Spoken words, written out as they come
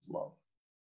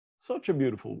Such a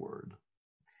beautiful word.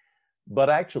 But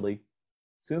actually,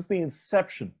 since the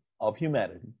inception of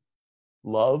humanity,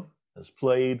 love has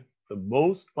played the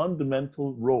most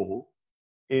fundamental role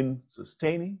in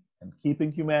sustaining and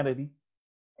keeping humanity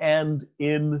and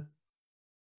in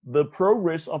the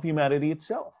progress of humanity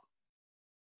itself.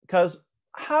 Because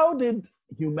how did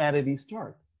humanity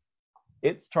start?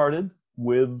 It started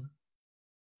with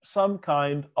some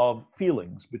kind of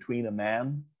feelings between a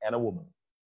man and a woman.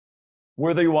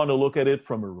 Whether you want to look at it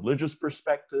from a religious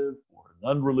perspective or an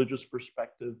unreligious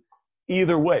perspective,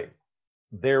 either way,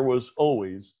 there was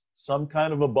always some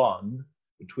kind of a bond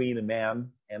between a man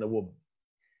and a woman.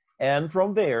 And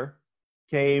from there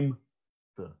came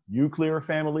the nuclear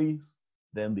families,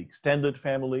 then the extended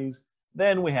families,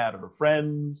 then we had our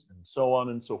friends, and so on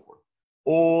and so forth.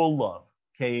 All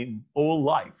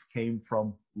life came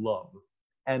from love.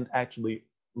 And actually,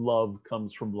 love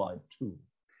comes from life too.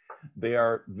 They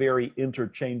are very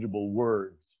interchangeable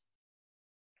words.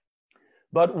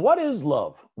 But what is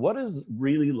love? What is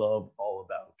really love all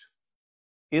about?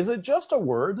 Is it just a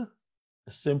word,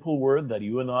 a simple word that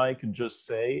you and I can just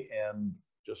say and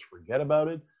just forget about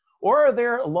it? Or are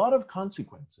there a lot of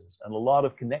consequences and a lot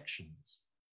of connections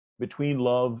between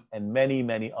love and many,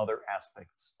 many other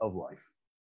aspects of life?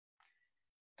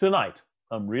 Tonight,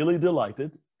 I'm really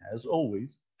delighted, as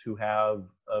always, to have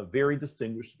a very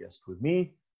distinguished guest with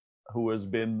me, who has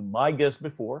been my guest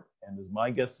before and is my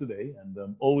guest today, and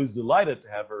I'm always delighted to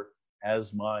have her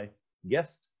as my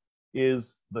guest,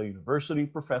 is the university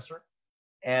professor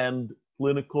and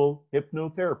clinical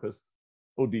hypnotherapist,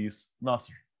 Odis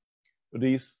Nasser.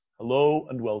 Odis, hello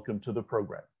and welcome to the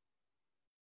program.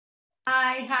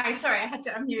 Hi, sorry, I had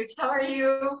to unmute. How are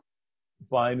you?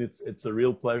 Fine, it's a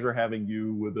real pleasure having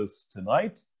you with us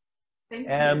tonight. Thank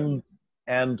you.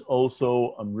 And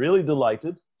also, I'm really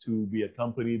delighted to be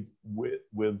accompanied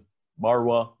with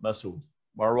Marwa Masood.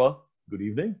 Marwa, good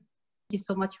evening. Thank you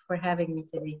so much for having me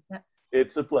today.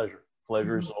 It's a pleasure.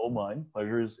 Pleasure is all mine.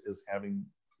 Pleasure is having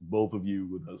both of you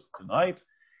with us tonight.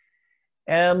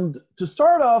 And to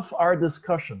start off our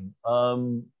discussion,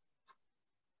 Odis,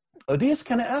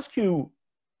 can I ask you,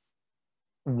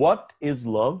 what is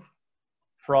love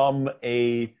from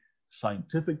a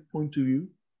scientific point of view?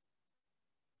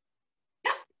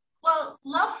 Yeah, well,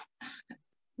 love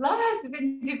has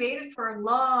been debated for a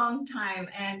long time,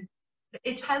 and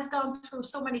it has gone through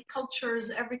so many cultures.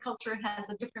 Every culture has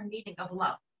a different meaning of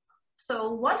love.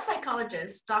 So one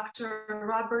psychologist, Dr.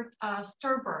 Robert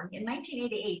Sternberg, in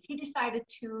 1988, he decided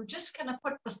to just kind of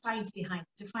put the science behind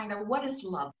it, to find out what is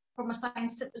love from a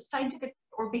scientific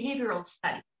or behavioral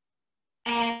study.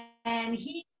 And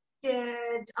he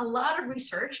did a lot of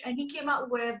research, and he came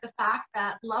out with the fact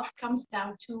that love comes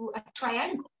down to a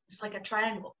triangle. It's like a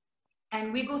triangle.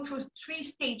 And we go through 3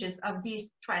 stages of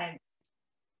these triangles.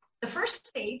 The first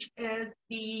stage is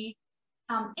the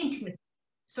intimacy.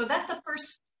 So that's the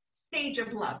first stage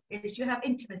of love, is you have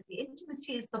intimacy.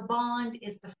 Intimacy is the bond,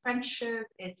 is the friendship,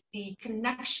 it's the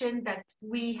connection that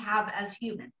we have as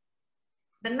humans.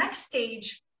 The next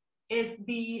stage is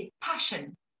the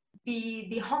passion,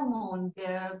 the hormone,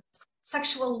 the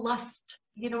sexual lust,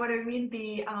 you know what I mean?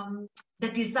 The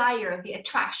desire, the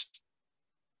attraction.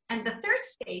 And the third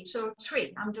stage, so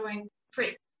 3, I'm doing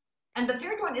 3. And the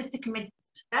third one is the commitment.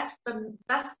 That's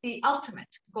the ultimate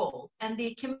goal. And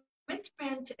the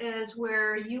commitment is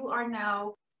where you are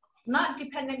now not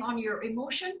depending on your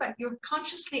emotion, but you're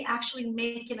consciously actually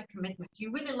making a commitment.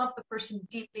 You really love the person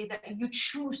deeply that you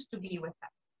choose to be with them.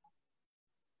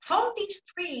 From these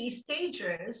 3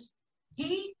 stages,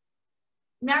 he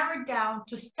narrowed down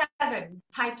to 7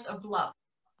 types of love.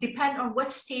 Depend on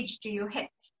what stage do you hit.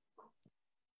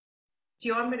 Do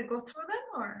you want me to go through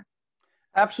them, or?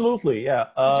 Absolutely, yeah.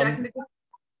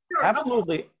 Sure.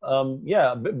 Absolutely,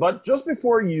 yeah. But just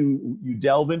before you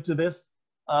delve into this,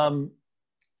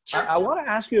 Sure. I want to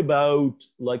ask you about,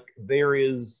 like, there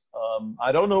is,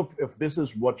 I don't know if this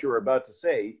is what you're about to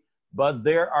say, but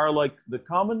there are like the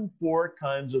common 4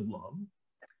 kinds of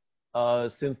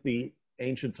love since the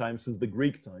ancient times, since the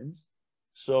Greek times.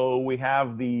 So we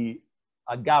have the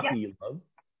agape love,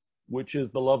 which is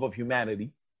the love of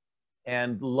humanity,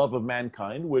 and the love of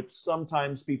mankind, which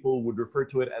sometimes people would refer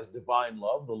to it as divine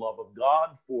love, the love of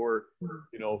God for,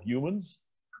 humans.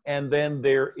 And then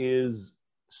there is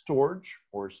storge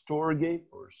or storge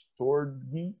or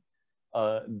storgi,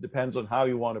 depends on how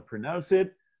you want to pronounce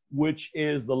it, which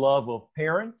is the love of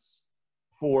parents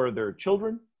for their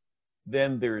children.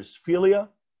 Then there's philia,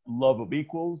 love of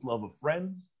equals, love of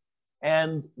friends.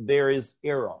 And there is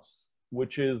eros,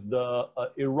 which is the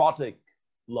erotic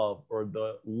love or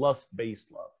the lust-based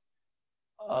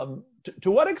love.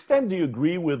 To what extent do you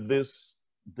agree with this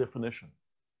definition?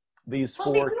 These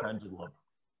Well, four kinds of love.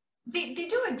 they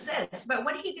do exist, but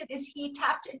what he did is he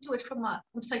tapped into it from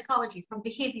psychology, from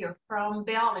behavior, from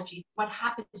biology, what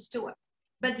happens to us.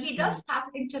 But he does tap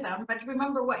into them. But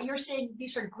remember what you're saying,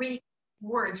 these are Greek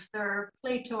words. They're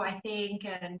Plato, I think,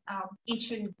 and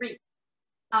ancient Greek.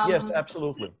 Yes,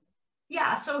 absolutely.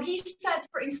 Yeah, so he said,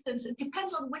 for instance, it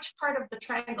depends on which part of the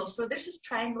triangle. So this is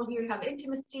triangle here, you have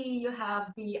intimacy, you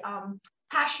have the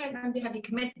passion, and you have the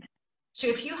commitment. So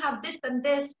if you have this and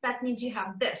this, that means you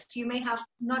have this. You may have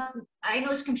not, I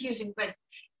know it's confusing, but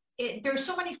there's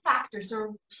so many factors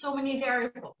or so many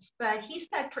variables. But he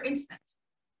said, for instance,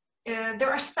 there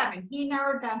are 7. He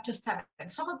narrowed down to 7.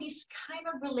 Some of these kind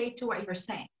of relate to what you're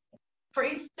saying. For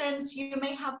instance, you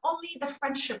may have only the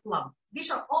friendship love. These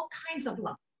are all kinds of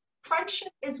love.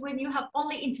 Friendship is when you have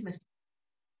only intimacy.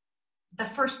 The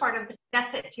first part of it,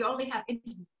 that's it. You only have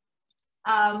intimacy.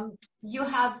 You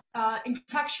have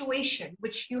infatuation,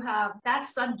 which you have,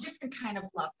 that's a different kind of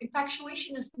love.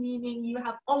 Infatuation is meaning you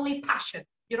have only passion.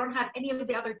 You don't have any of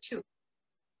the other 2.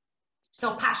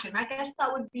 So passion, I guess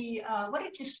that would be, what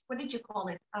did you call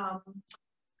it?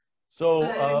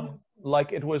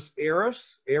 Like it was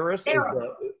Eros. Eros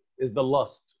is the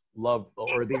lust, love,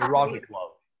 or the erotic love.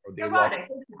 Or the erotic,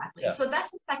 exactly. Yeah. So that's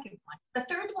the second one. The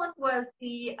third one was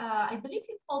the, I believe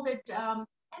he called it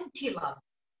empty love.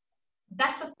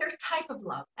 That's the third type of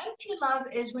love. Empty love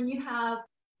is when you have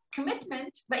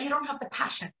commitment, but you don't have the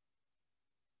passion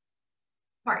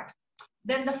part.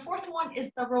 Then the fourth one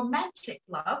is the romantic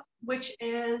love, which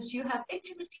is you have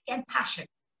intimacy and passion.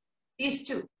 These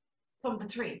 2 from the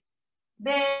 3.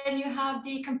 Then you have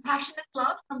the compassionate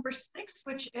love, number 6,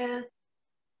 which is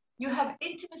you have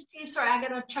intimacy. Sorry, I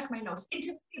gotta check my notes.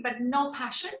 Intimacy, but no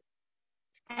passion.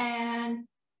 And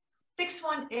 6th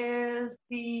one is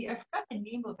the, I forgot the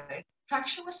name of it,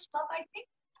 fractious love, I think.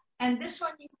 And this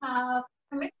one you have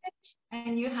commitment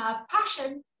and you have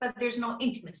passion, but there's no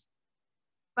intimacy.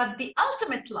 But the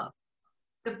ultimate love,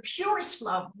 the purest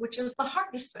love, which is the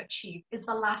hardest to achieve, is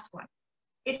the last one.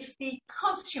 It's the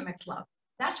consummate love.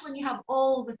 That's when you have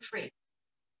all the 3.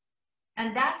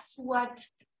 And that's what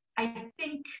I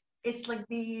think is like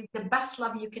the best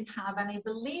love you can have. And I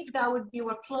believe that would be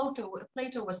what Plato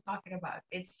was talking about.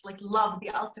 It's like love,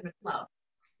 the ultimate love.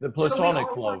 The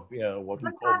platonic love, yeah, what we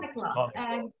call platonic love.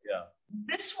 And yeah.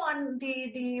 This one,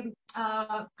 the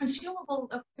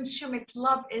consummate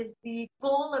love is the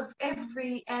goal of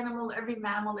every animal, every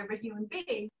mammal, every human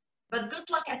being. But good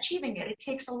luck achieving it. It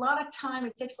takes a lot of time.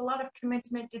 It takes a lot of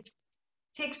commitment. It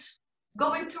takes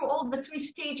going through all the 3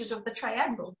 stages of the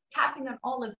triangle, tapping on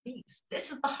all of these. This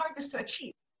is the hardest to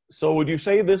achieve. So would you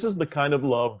say this is the kind of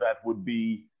love that would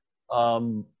be,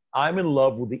 I'm in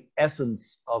love with the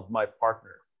essence of my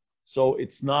partner. So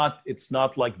it's not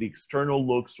like the external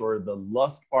looks or the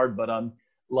lust part, but I'm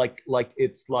like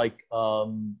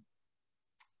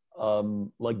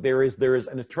there is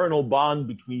an eternal bond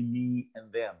between me and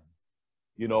them.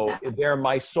 You know, they're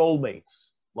my soulmates,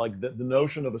 like the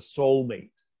notion of a soulmate.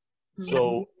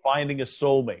 So finding a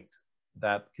soulmate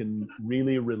that can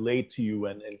really relate to you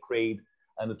and create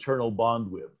an eternal bond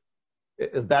with.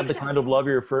 Is that the kind of love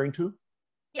you're referring to?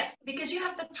 Yeah, because you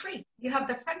have the 3. You have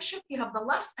the friendship, you have the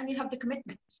lust, and you have the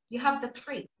commitment. You have the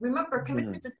 3. Remember,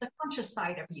 commitment is the conscious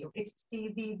side of you. It's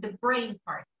the brain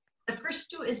part. The first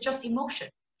 2 is just emotion.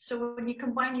 So when you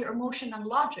combine your emotion and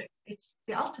logic, it's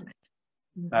the ultimate.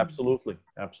 Absolutely,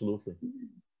 absolutely.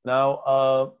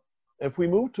 Now, if we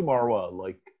move to Marwa,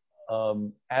 like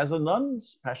as a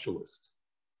non-specialist,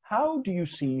 how do you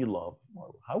see love,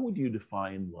 Marwa? How would you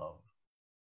define love?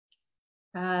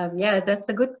 Yeah, that's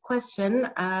a good question.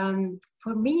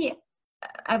 For me,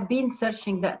 I've been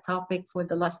searching that topic for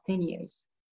the last 10 years.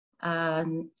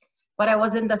 But I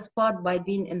was in the spot by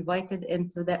being invited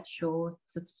into that show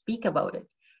to speak about it.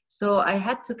 So I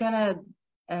had to kind of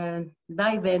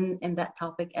dive in that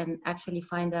topic and actually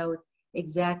find out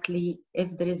exactly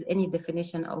if there is any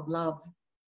definition of love.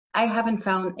 I haven't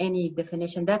found any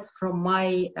definition. That's from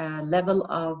my level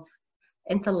of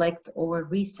intellect or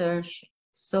research.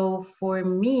 So for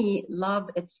me, love,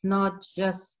 it's not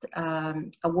just a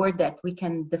word that we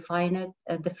can define it,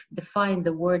 define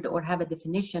the word or have a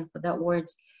definition for that word.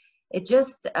 It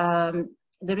just,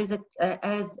 there is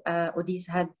as Odis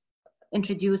had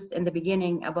introduced in the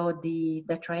beginning about the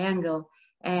triangle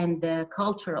and the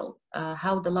cultural,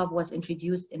 how the love was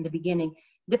introduced in the beginning,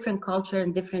 different culture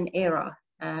and different era.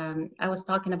 I was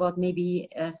talking about maybe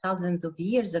thousands of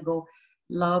years ago,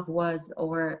 love was,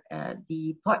 or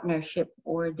the partnership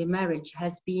or the marriage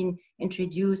has been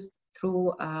introduced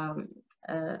through,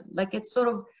 like it's sort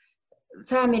of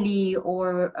family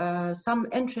or some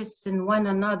interests in one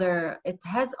another, it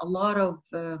has a lot of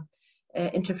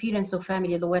interference of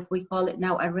family, what we call it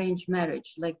now arranged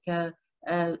marriage. Like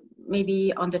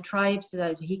maybe on the tribes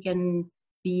that he can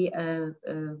be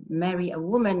marry a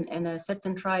woman in a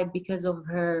certain tribe because of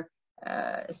her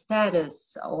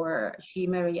status, or she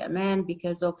marry a man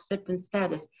because of certain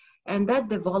status, and that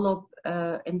developed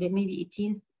in the maybe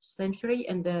 18th century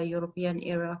in the European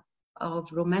era of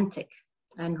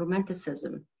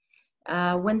romanticism.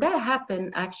 When that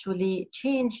happened, actually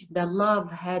changed, the love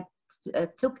had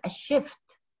took a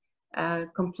shift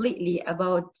completely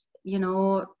about, you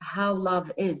know, how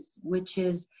love is, which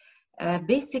is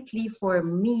basically for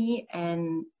me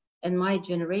and in my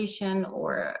generation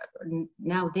or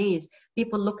nowadays,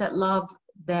 people look at love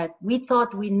that we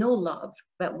thought we know love,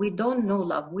 but we don't know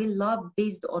love. We love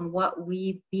based on what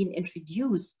we've been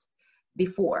introduced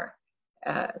before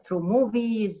through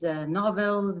movies,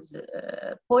 novels,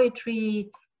 poetry,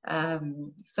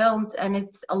 films, and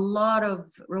it's a lot of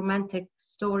romantic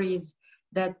stories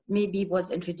that maybe was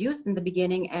introduced in the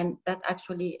beginning and that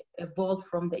actually evolved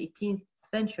from the 18th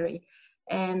century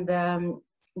and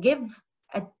give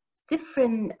a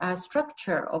different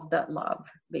structure of that love,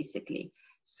 basically.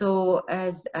 So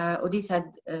as Odis had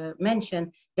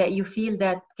mentioned, that you feel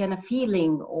that kind of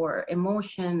feeling or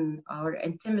emotion or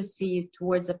intimacy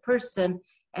towards a person,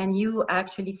 and you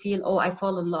actually feel, oh, I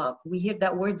fall in love. We hear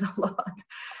that words a lot.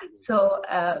 So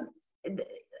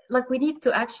like we need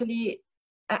to actually,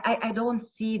 I don't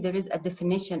see there is a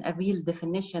definition, a real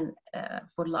definition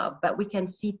for love, but we can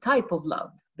see type of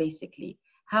love, basically,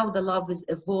 how the love is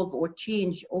evolved or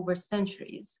changed over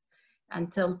centuries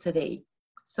until today.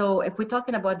 So if we're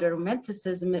talking about the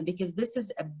romanticism, because this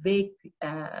is a big,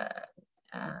 I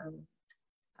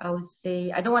would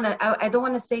say, I don't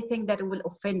want to say thing that it will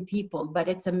offend people, but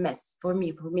it's a myth for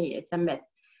me. For me, it's a myth,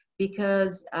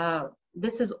 because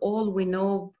this is all we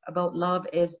know about love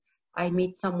is I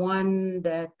meet someone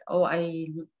that, oh,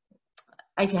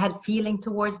 I've had feeling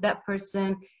towards that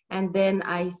person, and then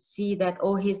I see that,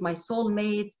 oh, he's my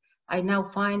soulmate. I now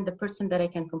find the person that I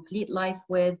can complete life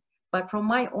with. But from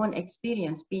my own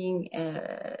experience being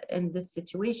in this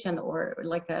situation, or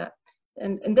like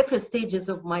in different stages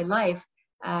of my life,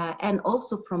 and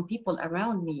also from people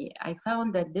around me, I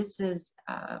found that this is,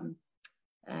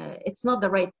 it's not the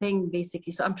right thing,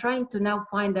 basically. So I'm trying to now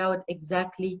find out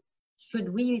exactly, should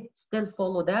we still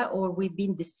follow that, or we've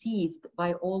been deceived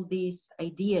by all these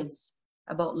ideas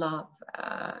about love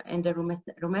and the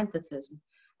romanticism.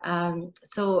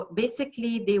 So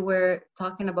basically they were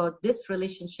talking about this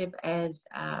relationship as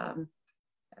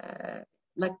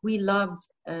like we love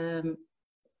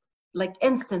like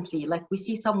instantly, like we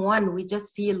see someone, we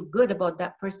just feel good about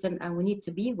that person and we need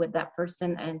to be with that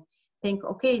person and think,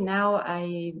 okay, now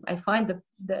I find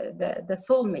the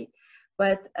soulmate.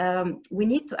 But we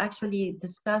need to actually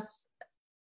discuss,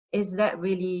 is that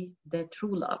really the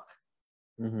true love?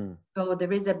 Mm-hmm. So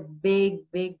there is a big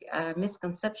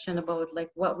misconception about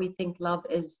like what we think love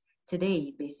is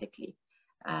today, basically.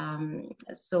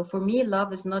 So for me,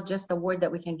 love is not just a word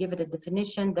that we can give it a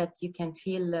definition that you can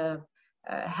feel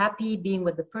happy being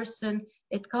with the person.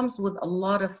 It comes with a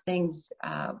lot of things.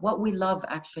 What we love,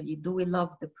 actually, do we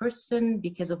love the person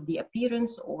because of the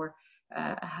appearance, or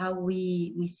how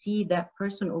we see that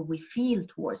person, or we feel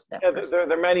towards that person?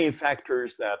 There are many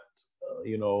factors that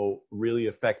you know, really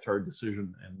affect our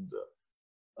decision. And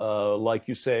like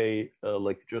you say,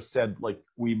 like you just said, like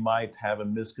we might have a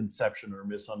misconception or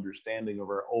misunderstanding of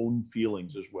our own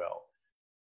feelings as well.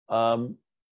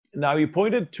 Now you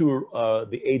pointed to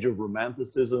the age of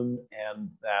romanticism, and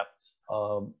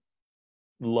that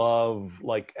love,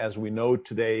 like as we know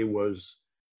today, was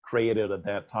created at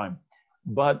that time.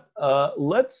 But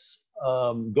let's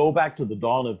go back to the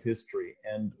dawn of history.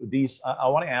 And these, I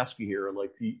want to ask you here,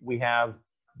 like we have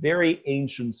very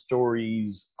ancient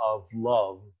stories of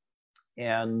love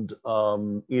and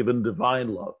even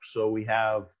divine love. So we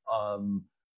have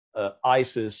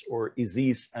Isis or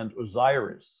Isis and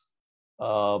Osiris,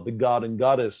 the god and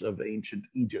goddess of ancient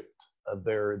Egypt,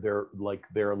 their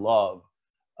love.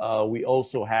 We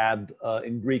also had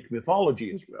in Greek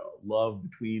mythology as well, love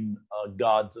between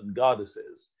gods and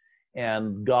goddesses,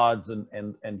 and gods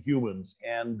and humans.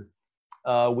 And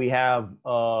we have,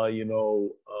 you know,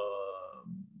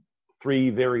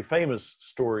 three very famous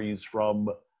stories from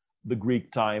the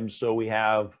Greek times. So we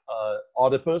have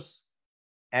Oedipus,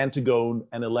 Antigone,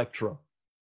 and Electra,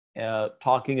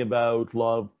 talking about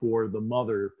love for the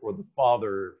mother, for the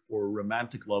father, for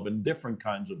romantic love, and different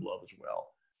kinds of love as well.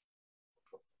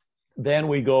 Then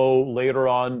we go later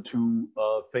on to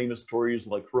famous stories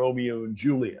like Romeo and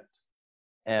Juliet,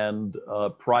 and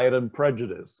Pride and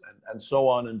Prejudice, and so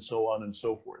on and so on and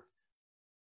so forth.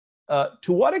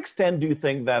 To what extent do you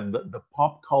think that the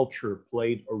pop culture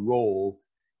played a role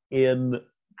in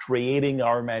creating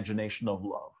our imagination of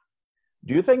love?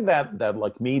 Do you think that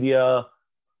like media,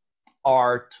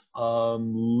 art,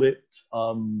 lit,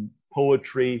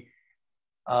 poetry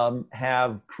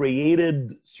have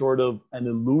created sort of an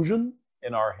illusion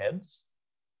in our heads?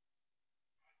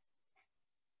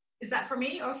 Is that for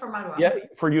me or for Marwa? Yeah,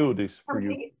 for you, this for you.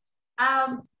 Me?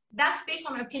 That's based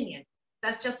on opinion.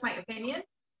 That's just my opinion.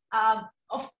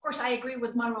 Of course, I agree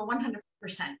with Marwa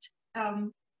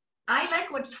 100%. I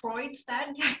like what Freud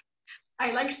said.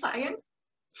 I like science.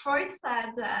 Freud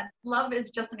said that love is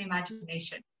just an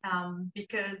imagination,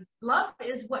 because love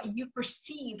is what you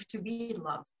perceive to be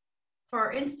love.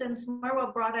 For instance,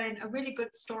 Marwa brought in a really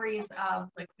good stories of,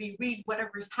 like, we read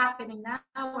whatever's happening now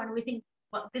and we think,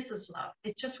 well, this is love.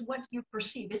 It's just what you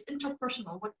perceive. It's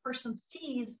interpersonal. What person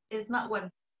sees is not what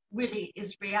really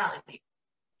is reality.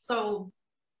 So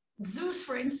Zeus,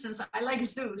 for instance, I like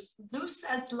Zeus. Zeus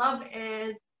says love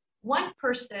is one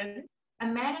person, a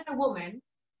man and a woman,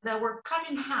 that were cut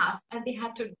in half and they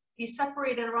had to be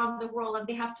separated around the world and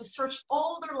they have to search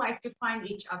all their life to find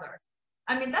each other.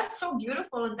 I mean, that's so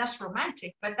beautiful and that's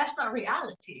romantic, but that's not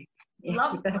reality. Yeah,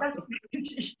 love, exactly.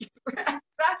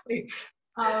 exactly.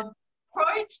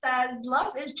 Freud says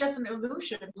love is just an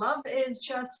illusion. Love is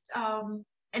just an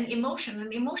emotion.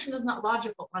 An emotion is not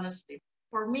logical, honestly.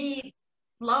 For me,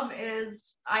 love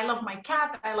is, I love my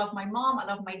cat, I love my mom, I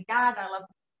love my dad, I love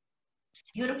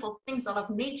beautiful things, I love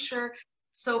nature.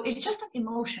 So it's just an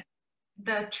emotion.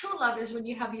 The true love is when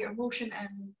you have your emotion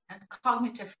and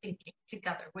cognitive thinking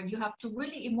together, when you have to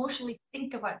really emotionally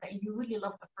think about that you really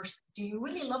love the person. Do you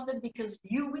really love them because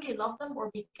you really love them,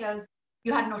 or because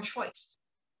you had no choice?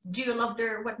 Do you love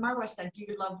their, what Marwa said, do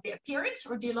you love the appearance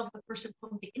or do you love the person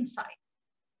from the inside?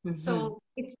 Mm-hmm. So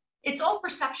it's all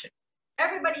perception.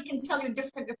 Everybody can tell you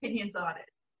different opinions on it.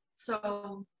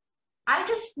 So I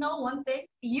just know one thing,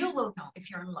 you will know if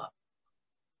you're in love.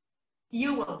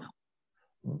 You will know.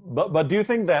 But do you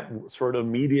think that sort of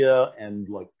media and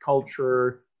like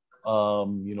culture,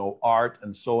 you know, art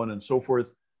and so on and so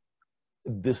forth,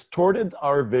 distorted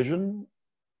our vision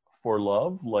for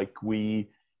love? Like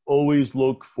we always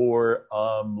look for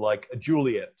like a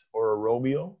Juliet or a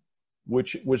Romeo,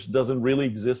 which doesn't really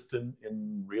exist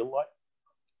in real life?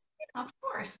 Of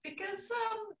course, because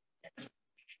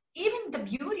even the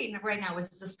beauty right now is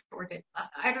distorted.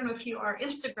 I don't know if you are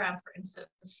Instagram, for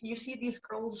instance, you see these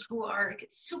girls who are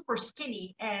super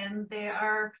skinny and they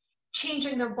are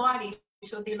changing their body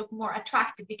so they look more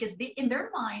attractive, because they, in their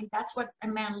mind, that's what a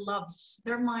man loves.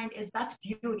 Their mind is, that's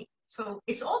beauty. So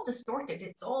it's all distorted.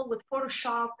 It's all with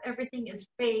Photoshop. Everything is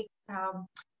fake.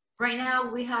 Right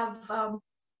now we have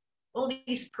all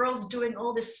these girls doing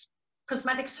all this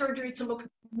cosmetic surgery to look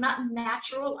not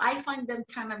natural. I find them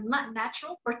kind of not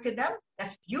natural, but to them,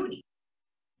 that's beauty.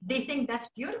 They think that's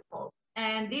beautiful.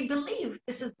 And they believe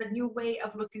this is the new way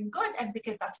of looking good. And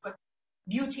because that's what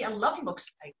beauty and love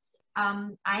looks like.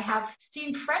 I have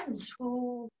seen friends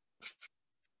who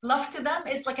love to them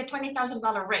is like a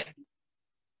 $20,000 ring.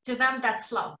 To them,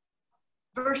 that's love.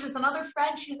 Versus another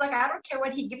friend, she's like, I don't care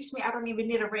what he gives me. I don't even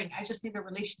need a ring. I just need a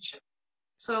relationship.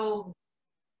 So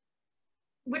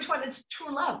which one is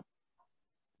true love?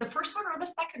 The first one or the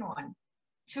second one?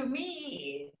 To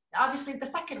me, obviously the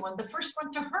second one. The first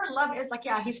one, to her, love is like,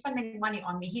 yeah, he's spending money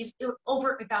on me. He's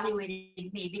over-evaluating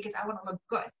me because I want to look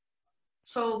good.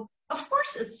 So of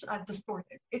course it's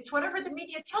distorted. It's whatever the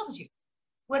media tells you.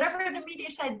 Whatever the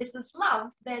media said, this is love,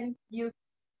 then you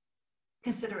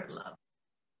consider it love.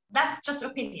 That's just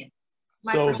opinion.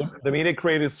 So the media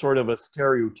created sort of a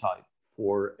stereotype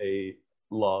for a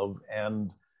love,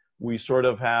 and we sort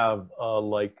of have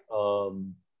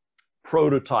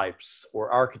prototypes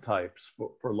or archetypes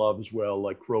for love as well,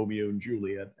 like Romeo and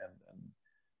Juliet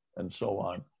and so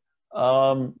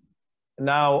on.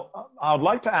 Now, I'd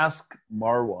like to ask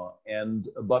Marwa,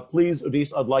 but please,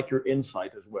 Udis, I'd like your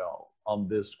insight as well on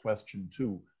this question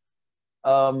too.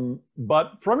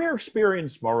 But from your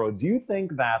experience, Marwa, do you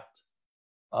think that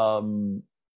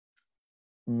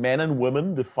men and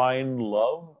women define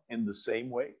love in the same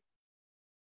way?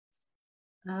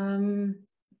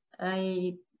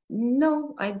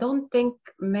 No, I don't think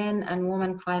men and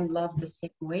women find love the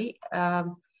same way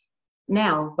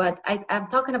now, but I'm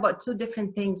talking about two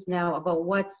different things now, about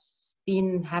what's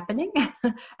been happening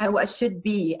and what should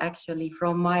be, actually,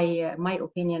 from my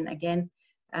opinion again.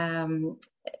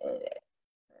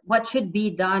 what should be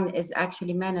done is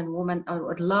actually man and woman,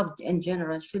 or love in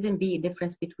general shouldn't be a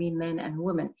difference between men and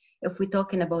women. If we're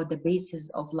talking about the basis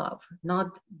of love,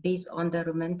 not based on the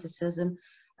romanticism,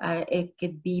 it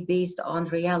could be based on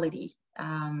reality,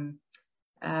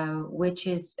 which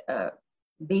is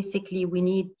basically we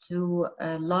need to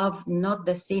love not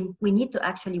the same. We need to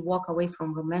actually walk away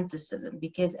from romanticism,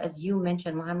 because as you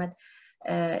mentioned, Mohammed,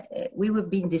 we were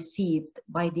being deceived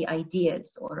by the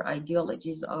ideas or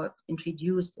ideologies are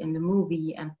introduced in the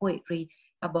movie and poetry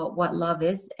about what love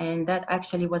is, and that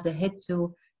actually was a hit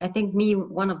to, I think, me,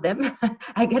 one of them.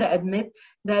 I gotta admit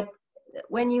that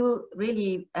when you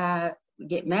really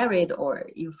get married, or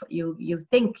you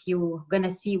think you're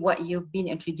gonna see what you've been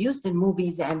introduced in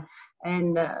movies and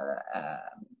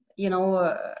you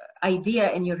know,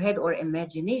 idea in your head or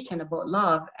imagination about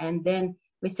love, and then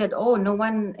we said, oh, no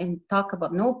one talk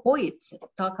about, no poets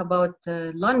talk about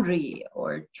laundry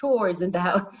or chores in the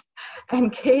house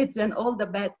and kids and all the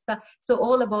bad stuff. So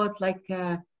all about like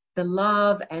the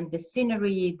love and the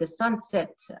scenery, the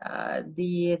sunset,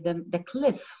 the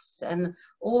cliffs, and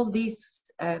all these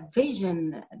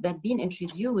vision that been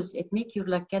introduced. It make you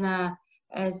like kinda,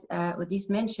 as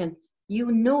Odis mentioned, you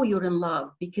know you're in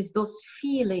love because those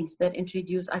feelings that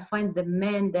introduce. I find the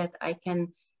men that I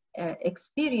can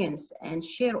experience and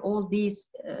share all these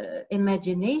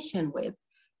imagination with,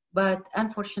 but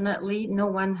unfortunately no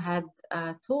one had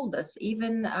told us,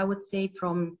 even I would say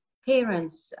from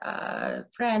parents,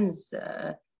 friends,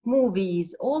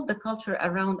 movies, all the culture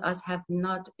around us have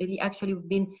not really actually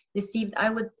been deceived. I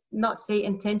would not say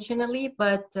intentionally,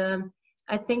 but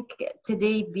I think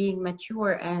today being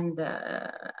mature and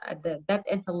that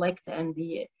intellect and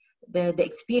the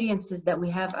experiences that we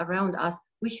have around us,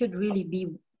 we should really be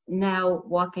now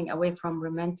walking away from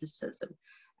romanticism.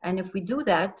 And if we do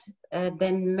that,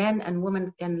 then men and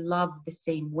women can love the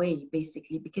same way,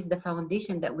 basically, because the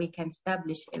foundation that we can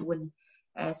establish, it will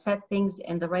set things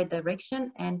in the right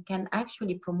direction and can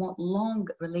actually promote long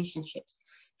relationships.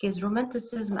 Because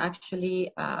romanticism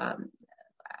actually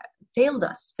failed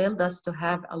us to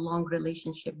have a long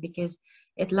relationship, because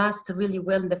it lasts really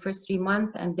well in the first 3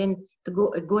 months, and then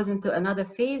it goes into another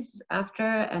phase after,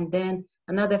 and then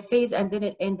another phase, and then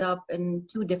it end up in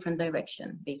 2 different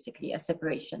directions, basically a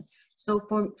separation. So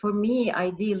for me,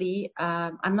 ideally,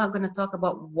 I'm not going to talk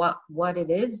about what it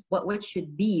is, what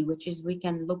should be, which is we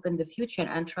can look in the future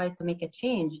and try to make a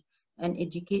change and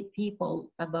educate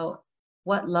people about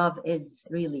what love is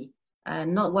really,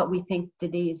 not what we think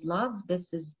today is love.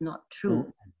 This is not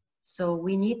true. So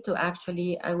we need to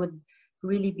actually, I would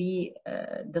really be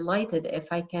delighted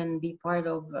if I can be part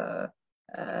of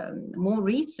more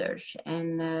research.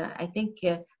 And I think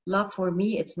love for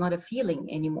me, it's not a feeling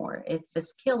anymore. It's a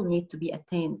skill need to be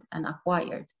attained and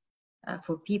acquired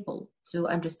for people to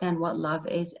understand what love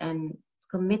is and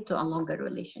commit to a longer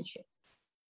relationship.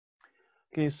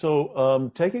 Okay,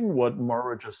 so taking what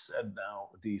Marwa just said now,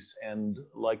 Odis, and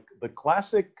like the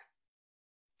classic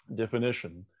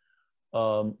definition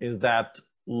is that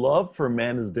love for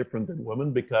men is different than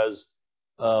women, because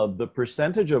the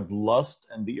percentage of lust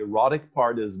and the erotic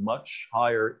part is much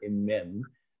higher in men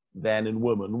than in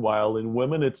women, while in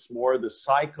women it's more the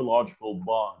psychological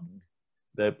bond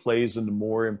that plays a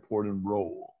more important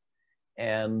role.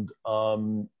 And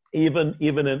even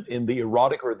in the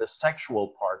erotic or the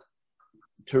sexual part,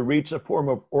 to reach a form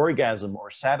of orgasm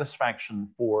or satisfaction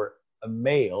for a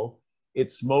male,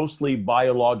 it's mostly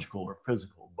biological or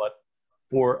physical. But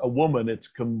for a woman, it's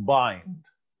combined.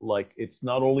 Like, it's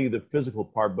not only the physical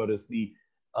part, but it's the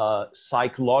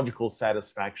psychological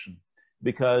satisfaction.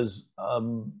 Because,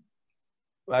 and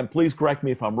please correct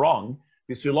me if I'm wrong,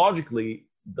 physiologically,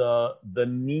 the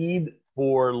need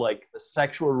for like a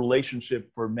sexual relationship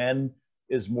for men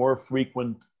is more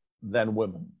frequent than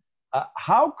women.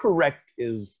 How correct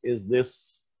is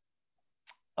this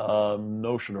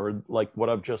notion, or like what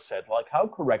I've just said? Like, how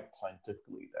correct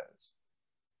scientifically that is?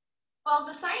 Well,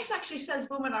 the science actually says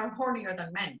women are hornier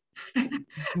than men,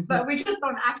 but we just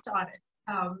don't act on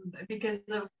it because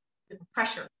of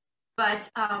pressure. But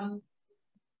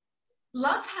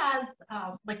love has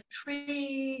like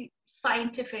 3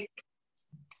 scientific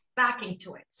backing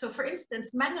to it. So, for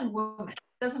instance, men and women,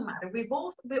 doesn't matter. We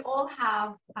all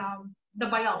have the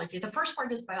biology. The first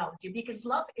part is biology, because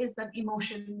love is an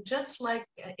emotion, just like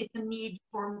it's a need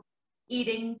for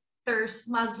eating, thirst,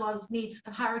 Maslow's needs,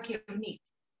 the hierarchy of needs.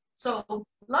 So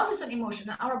love is an emotion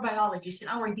in our biology, it's in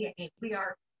our DNA. We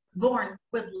are born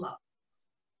with love.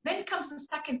 Then comes the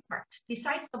second part.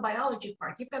 Besides the biology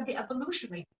part, you've got the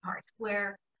evolutionary part,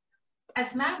 where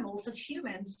as mammals, as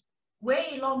humans,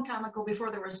 way long time ago, before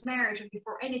there was marriage and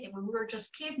before anything, when we were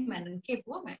just cavemen and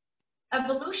cavewomen,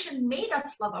 evolution made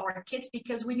us love our kids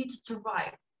because we need to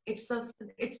survive. It's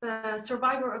the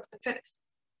survivor of the fittest.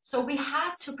 So we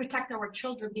have to protect our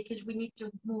children because we need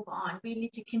to move on. We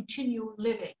need to continue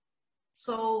living.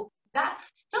 So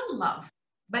that's still love,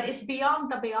 but it's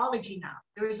beyond the biology now.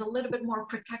 There is a little bit more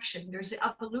protection. There's the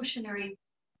evolutionary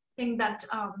thing that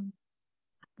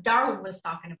Darwin was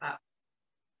talking about.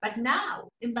 But now,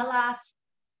 in the last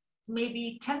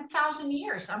maybe 10,000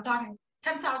 years, I'm talking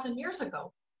 10,000 years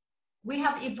ago, we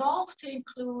have evolved to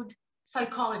include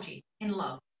psychology in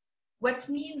love. What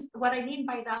I mean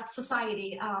by that,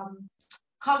 society,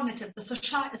 cognitive,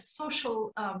 the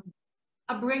social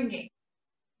upbringing,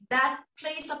 that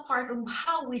plays a part in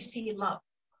how we see love.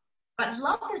 But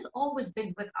love has always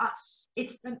been with us.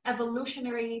 It's an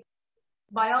evolutionary,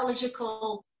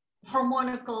 biological,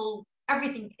 hormonal,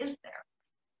 everything is there.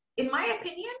 In my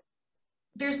opinion,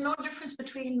 there's no difference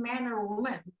between man or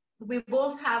woman. We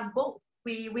both have both.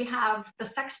 We have the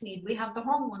sex need, we have the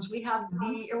hormones, we have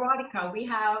the erotica,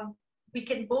 we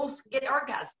can both get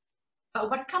orgasms. But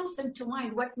what comes into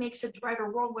mind, what makes it right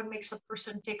or wrong, what makes a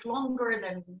person take longer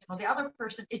than the other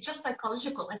person, it's just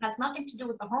psychological. It has nothing to do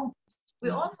with the hormones.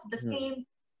 We all have the same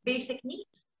basic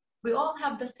needs. We all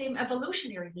have the same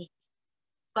evolutionary needs.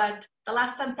 But the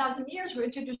last 10,000 years, we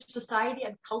introduced society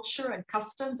and culture and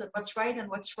customs and what's right and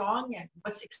what's wrong and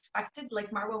what's expected,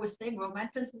 like Marwa was saying,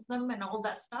 romanticism and all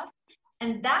that stuff.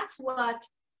 And that's what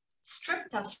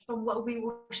stripped us from what we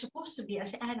were supposed to be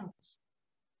as animals.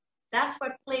 That's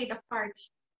what played a part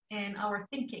in our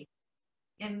thinking,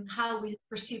 in how we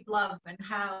perceive love and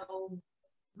how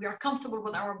we are comfortable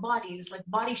with our bodies, like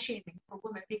body shaming for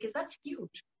women, because that's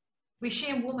huge. We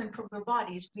shame women for their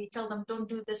bodies. We tell them, don't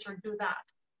do this or do that.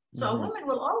 So a woman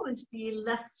will always be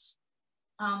less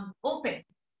open,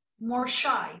 more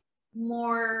shy,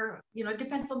 more,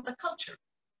 depends on the culture,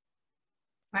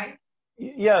 right?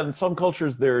 Yeah, in some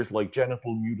cultures, there's like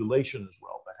genital mutilation as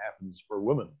well that happens for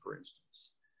women, for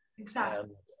instance. Exactly.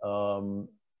 And,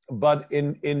 but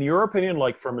in your opinion,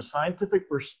 like from a scientific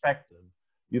perspective,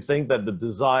 you think that the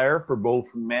desire for both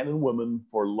men and women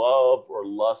for love or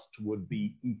lust would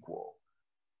be equal,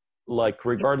 like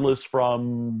regardless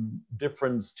from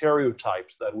different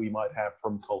stereotypes that we might have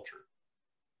from culture.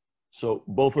 So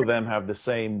both of them have the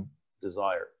same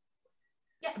desire.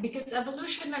 Yeah, because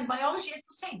evolution and biology is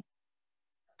the same.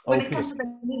 When it comes to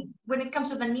the need, when it comes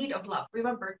to the need of love,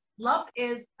 remember, love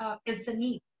is a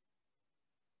need.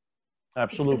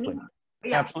 Absolutely.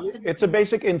 Yeah, absolutely. It's a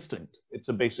basic instinct. It's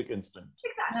a basic instinct.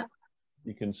 Exactly.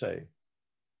 You can say.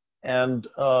 And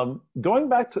going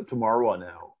back to Marwa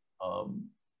now,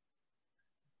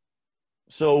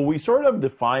 so we sort of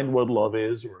defined what love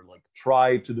is, or like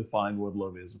try to define what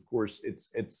love is. Of course,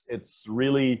 it's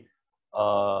really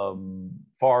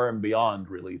far and beyond.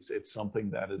 Really, it's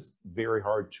something that is very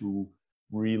hard to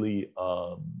really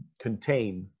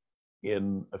contain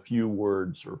in a few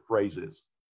words or phrases.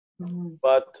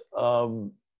 But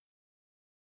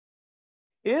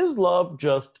is love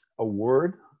just a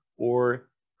word, or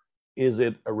is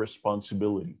it a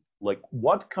responsibility? Like,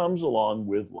 what comes along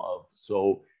with love?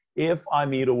 So if I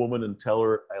meet a woman and tell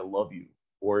her I love you,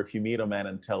 or if you meet a man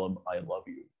and tell him I love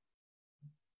you,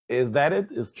 is that it?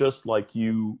 It's just like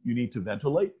you need to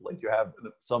ventilate, like you have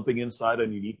something inside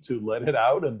and you need to let it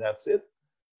out, and that's it?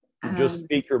 You just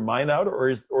speak your mind out,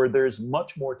 or there's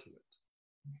much more to it?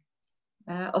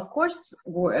 Of course,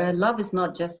 love is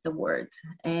not just a word.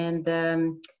 And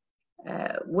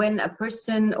when a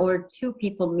person or two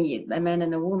people meet, a man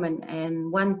and a woman, and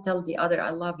one tell the other, I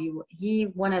love you, he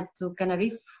wanted to kind of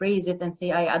rephrase it and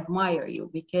say, I admire you,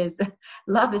 because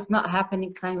love is not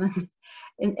happening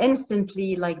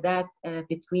instantly like that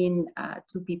between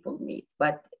two people meet,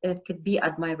 but it could be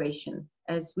admiration.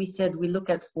 As we said, we look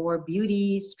at for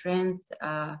beauty, strength,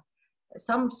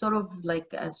 some sort of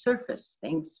like surface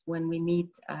things when we meet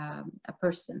a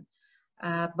person.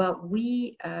 But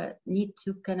we need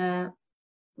to kind of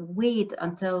wait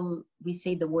until we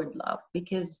say the word love,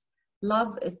 because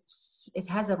love it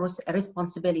has a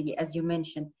responsibility, as you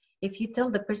mentioned. If you tell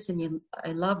the person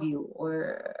I love you,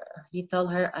 or you tell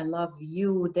her I love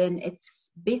you, then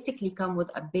it's basically come with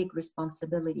a big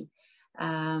responsibility.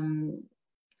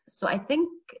 So I think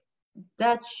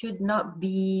that should not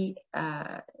be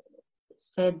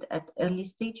said at early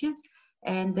stages.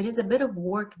 And there is a bit of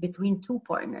work between two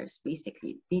partners.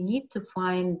 Basically, they need to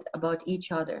find about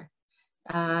each other.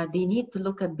 They need to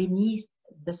look at beneath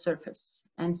the surface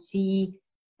and see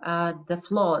the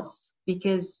flaws,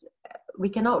 because we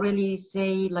cannot really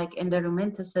say, like in the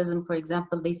romanticism, for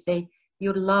example, they say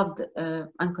you're loved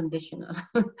unconditional,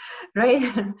 right?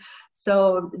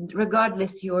 So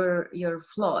regardless your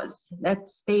flaws, that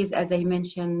stays, as I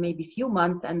mentioned, maybe few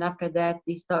months, and after that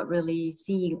they start really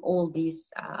seeing all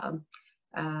these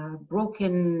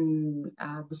broken,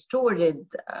 distorted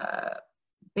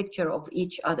picture of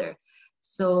each other.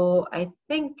 So I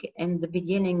think in the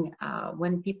beginning,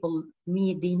 when people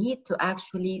meet, they need to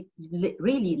actually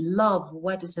really love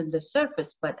what is on the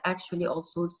surface, but actually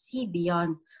also see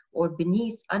beyond or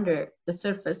beneath under the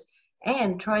surface,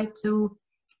 and try to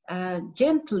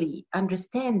gently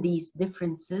understand these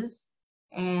differences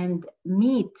and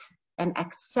meet and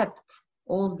accept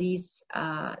all these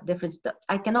differences.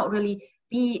 I cannot really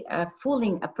be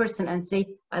fooling a person and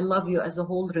say, I love you as a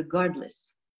whole regardless.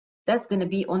 That's going to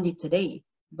be only today,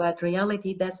 but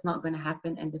reality, that's not going to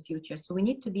happen in the future. So we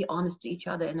need to be honest to each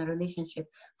other in a relationship.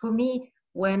 For me,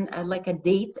 when like a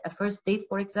date, a first date,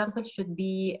 for example, should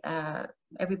be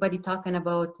everybody talking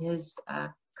about his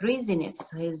craziness,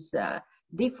 his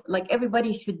like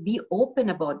everybody should be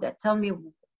open about that. Tell me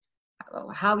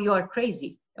how you are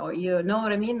crazy, or you know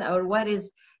what I mean, or what is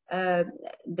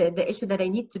the issue that I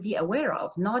need to be aware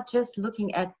of, not just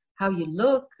looking at how you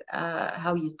look,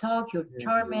 how you talk, you're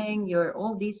charming, you're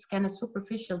all these kind of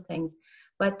superficial things.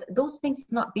 But those things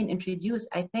not being introduced,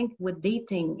 I think with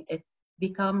dating, it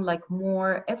become like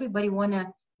more, everybody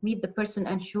wanna meet the person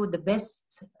and show the best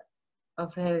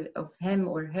of him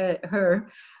or her,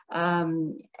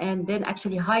 and then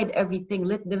actually hide everything,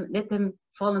 let them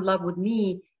fall in love with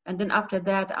me. And then after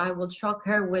that, I will shock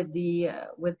her with the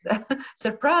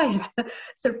surprises.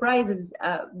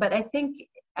 But I think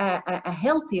a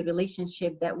healthy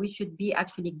relationship, that we should be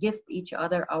actually gift each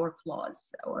other our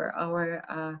flaws or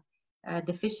our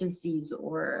deficiencies,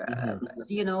 or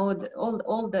you know,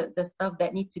 all the stuff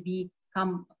that need to be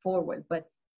come forward. But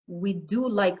we do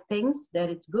like things that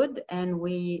it's good, and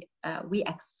we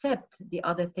accept the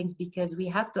other things, because we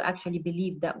have to actually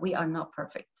believe that we are not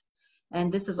perfect. And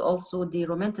this is also the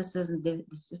romanticism, the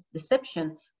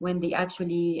deception, when they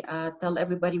actually tell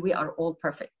everybody we are all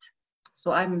perfect.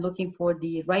 So I'm looking for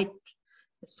the right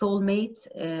soulmate.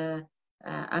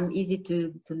 I'm easy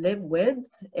to live with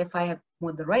if I have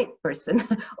with the right person.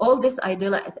 All this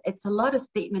ideal, it's a lot of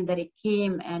statement that it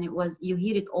came, and it was, you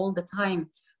hear it all the time,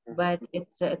 but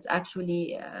it's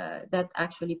actually that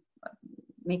actually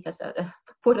make us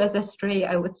put us astray,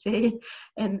 I would say,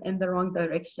 in the wrong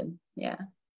direction. Yeah.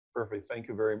 Perfect. Thank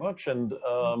you very much. And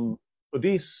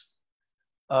Odis,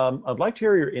 I'd like to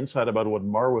hear your insight about what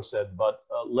Marwa said, but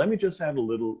let me just add a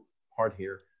little part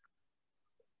here.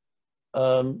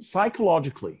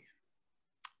 Psychologically,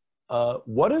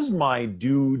 what is my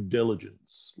due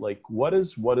diligence? Like, what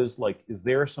is like, is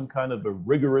there some kind of a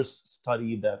rigorous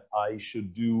study that I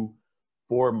should do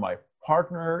for my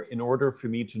partner in order for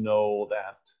me to know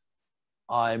that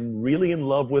I'm really in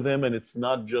love with him and it's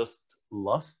not just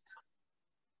lust?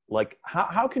 Like,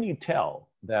 how can you tell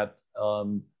that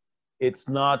it's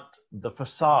not the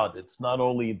facade? It's not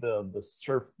only the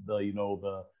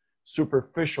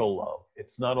superficial love.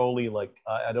 It's not only like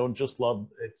I don't just love.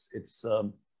 It's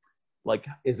like,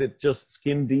 is it just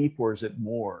skin deep, or is it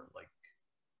more like?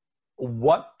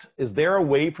 What is there a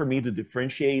way for me to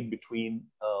differentiate between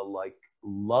like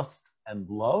lust and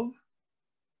love?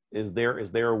 Is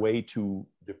there a way to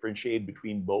differentiate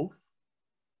between both?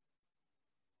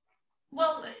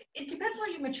 Well, it depends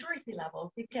on your maturity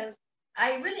level, because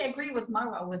I really agree with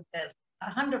Marwa with this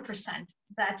 100%,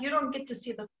 that you don't get to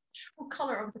see the true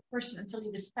color of the person until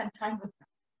you spend time with them.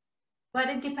 But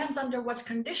it depends under what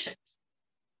conditions.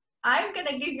 I'm going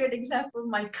to give you an example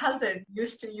my cousin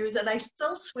used to use, and I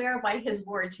still swear by his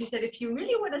words. He said, if you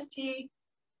really want to see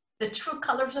the true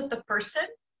colors of the person,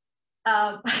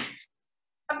 I'm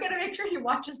going to make sure he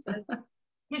watches this.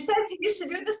 He said he used to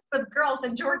do this with girls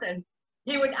in Jordan.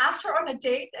 He would ask her on a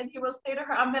date, and he will say to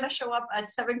her, I'm going to show up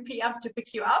at 7 p.m. to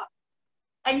pick you up.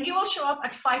 And he will show up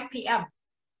at 5 p.m.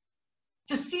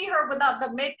 to see her without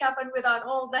the makeup and without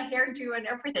all the hairdo and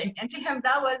everything. And to him,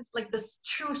 that was like this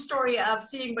true story of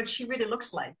seeing what she really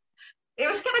looks like. It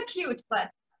was kind of cute,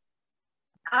 but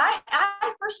I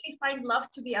personally find love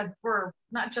to be a verb,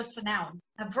 not just a noun.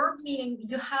 A verb meaning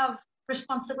you have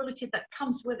responsibility that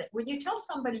comes with it. When you tell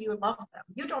somebody you love them,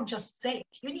 you don't just say it.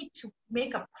 You need to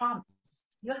make a promise.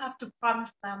 You have to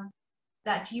promise them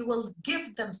that you will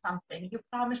give them something. You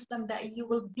promise them that you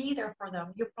will be there for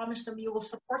them. You promise them you will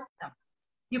support them.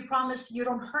 You promise you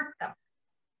don't hurt them.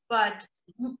 But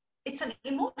it's an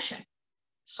emotion.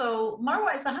 So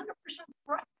Marwa is 100%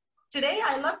 correct. Today,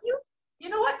 I love you. You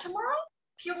know what? Tomorrow,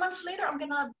 a few months later, I'm going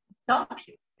to dump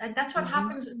you. And that's what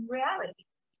happens in reality.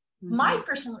 My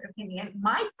personal opinion,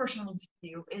 my personal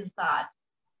view is that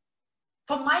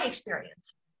from my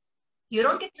experience, you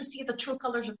don't get to see the true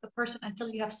colors of the person until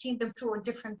you have seen them through a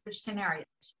different scenarios.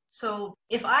 So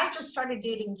if I just started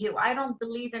dating you, I don't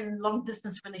believe in long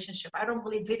distance relationship. I don't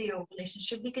believe video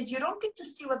relationship, because you don't get to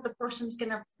see what the person's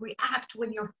going to react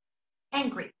when you're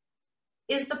angry.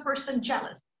 Is the person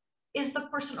jealous? Is the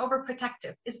person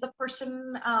overprotective? Is the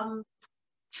person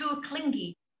too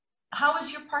clingy? How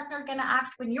is your partner going to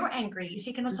act when you're angry? Is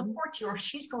he going to support you, or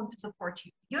she's going to support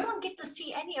you? You don't get to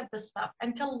see any of this stuff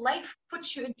until life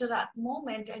puts you into that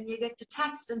moment and you get to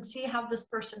test and see how this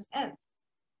person is.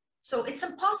 So it's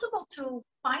impossible to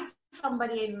find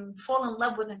somebody and fall in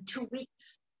love within 2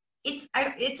 weeks.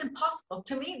 It's impossible.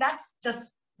 To me, that's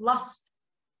just lust.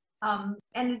 And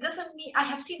it doesn't mean, I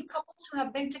have seen couples who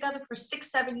have been together for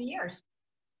 6-7 years,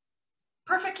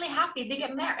 perfectly happy. They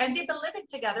get married and they've been living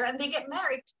together, and they get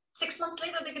married. 6 months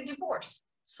later, they get divorced.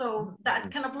 So that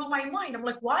kind of blew my mind. I'm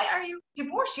like, why are you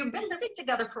divorced? You've been living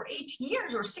together for 8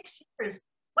 years or 6 years.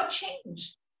 What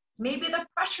changed? Maybe the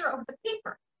pressure of the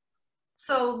paper.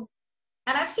 So,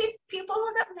 and I've seen people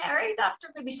who got married after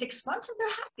maybe 6 months and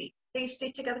they're happy. They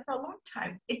stay together for a long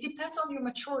time. It depends on your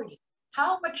maturity.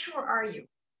 How mature are you?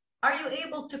 Are you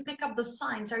able to pick up the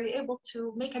signs? Are you able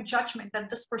to make a judgment that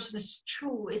this person is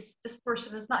true? Is this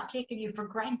person is not taking you for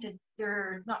granted?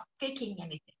 They're not faking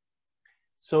anything.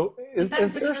 So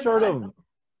is there sort of,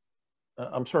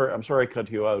 I'm sorry I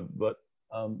cut you out, but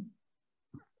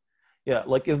yeah,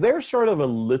 like, is there sort of a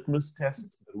litmus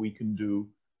test that we can do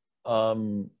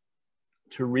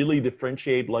to really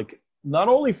differentiate, like, not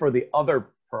only for the other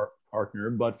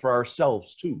partner, but for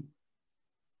ourselves too?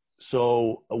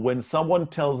 So when someone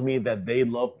tells me that they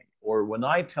love me, or when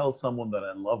I tell someone that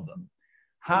I love them,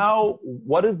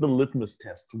 what is the litmus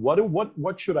test?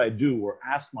 What should I do, or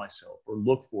ask myself, or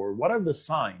look for? What are the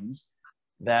signs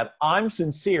that I'm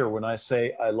sincere when I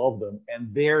say I love them,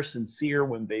 and they're sincere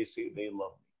when they say they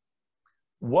love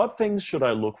me? What things should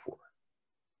I look for?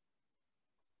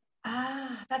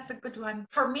 That's a good one.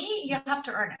 For me, you have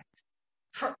to earn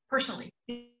it, personally,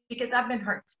 because I've been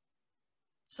hurt.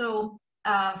 So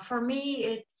for me,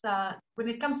 it's when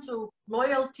it comes to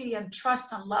loyalty and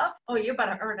trust and love, oh, you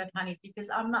better earn it, honey, because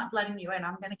I'm not letting you in.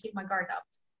 I'm going to keep my guard up.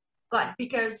 But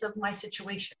because of my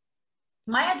situation,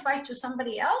 my advice to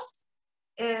somebody else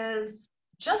is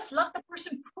just let the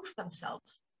person prove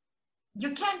themselves.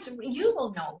 You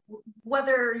will know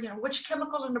whether, which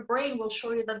chemical in the brain will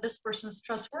show you that this person is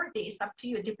trustworthy. It's up to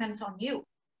you. It depends on you.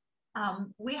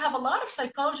 We have a lot of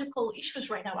psychological issues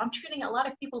right now. I'm treating a lot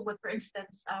of people with, for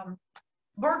instance,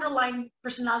 borderline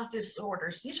personality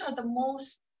disorders. These are the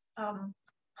most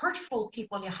hurtful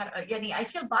people. I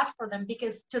feel bad for them,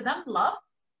 because to them, love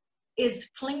is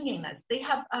clinginess. They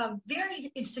have a very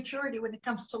insecurity when it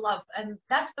comes to love, and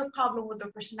that's the problem with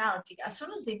their personality. As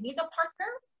soon as they meet a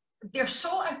partner, they're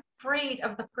so afraid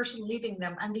of the person leaving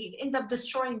them, and they end up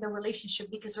destroying the relationship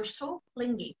because they're so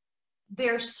clingy.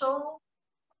 There's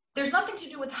nothing to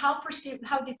do with how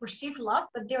they perceive love,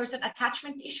 but there's an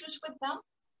attachment issues with them.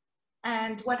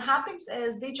 And what happens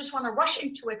is they just want to rush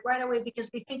into it right away because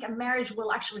they think a marriage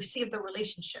will actually save the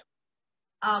relationship.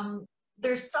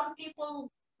 There's some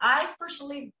people,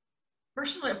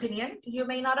 personal opinion, you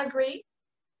may not agree.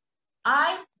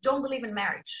 I don't believe in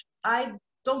marriage. I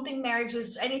don't think marriage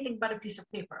is anything but a piece of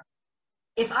paper.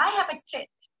 If I have a kid,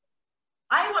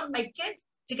 I want my kid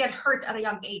to get hurt at a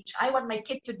young age. I want my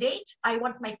kid to date. I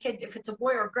want my kid, if it's a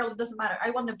boy or a girl, it doesn't matter. I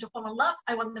want them to fall in love.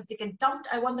 I want them to get dumped.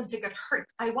 I want them to get hurt.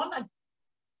 I want to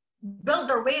build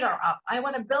their radar up. I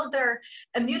want to build their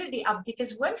immunity up,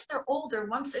 because once they're older,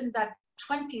 once in that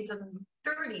 20s and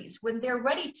 30s, when they're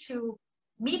ready to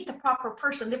meet the proper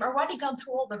person, they've already gone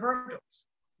through all the hurdles.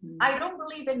 I don't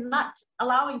believe in not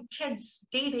allowing kids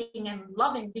dating and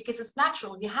loving, because it's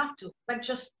natural, you have to, but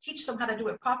just teach them how to do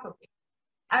it properly.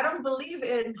 I don't believe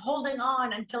in holding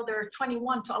on until they're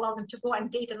 21 to allow them to go and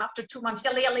date, and after 2 months,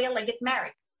 yalla, get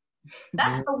married.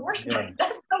 That's the worst thing.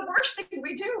 That's the worst thing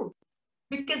we do,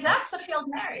 because that's a failed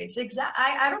marriage.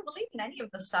 I don't believe in any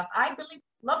of this stuff. I believe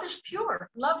love is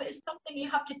pure. Love is something you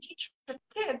have to teach the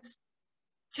kids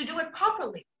to do it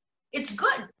properly. It's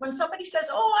good when somebody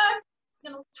says, oh, I'm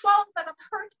 12 and I've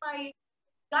hurt my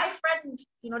guy friend,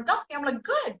 dumped me. I'm like,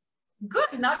 good.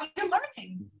 Now you're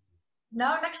learning.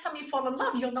 Now, next time you fall in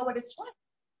love, you'll know what it's like.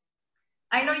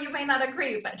 I know you may not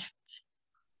agree, but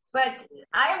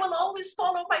I will always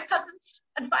follow my cousin's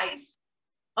advice.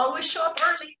 Always show up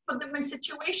early, put them in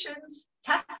situations,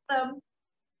 test them,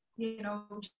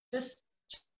 just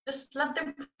let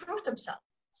them prove themselves.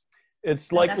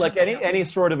 It's like any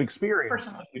sort of experience.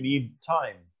 You need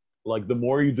time. Like, the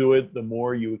more you do it, the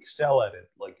more you excel at it.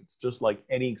 Like, it's just like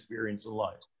any experience in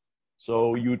life.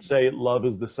 So you'd say love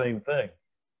is the same thing.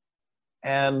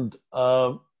 And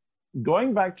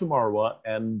going back to Marwa,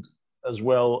 and as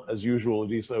well as usual,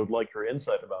 Lisa, I would like your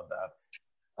insight about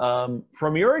that.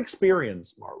 From your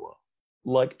experience, Marwa,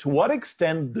 like to what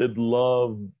extent did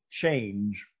love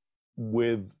change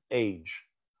with age?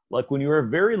 Like when you were a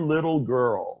very little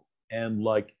girl and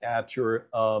like at your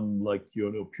like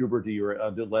puberty or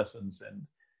adolescence and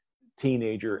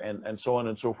teenager and so on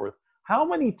and so forth, how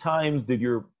many times did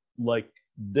your like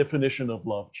definition of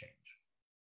love change?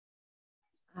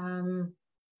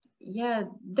 Yeah,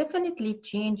 definitely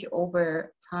change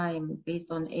over time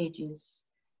based on ages.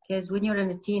 Because when you're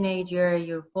a teenager,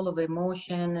 you're full of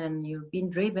emotion and you're being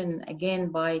driven again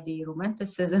by the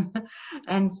romanticism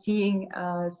and seeing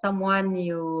someone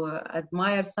you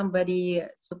admire, somebody,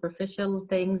 superficial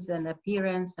things and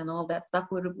appearance and all that stuff.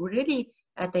 We're really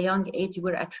at a young age,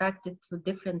 we're attracted to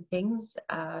different things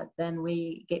than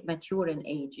we get mature in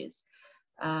ages.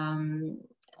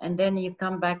 And then you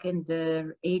come back in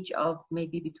the age of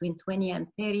maybe between 20 and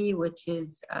 30, which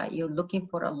is you're looking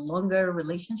for a longer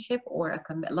relationship or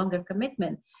a longer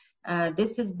commitment.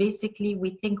 This is basically,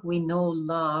 we think we know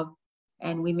love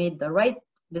and we made the right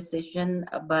decision,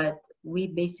 but we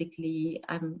basically,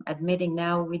 I'm admitting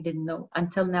now, we didn't know,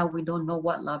 until now, we don't know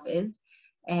what love is.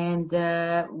 And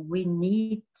we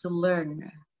need to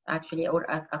learn actually or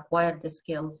acquire the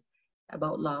skills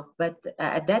about love. But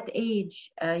at that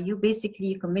age, you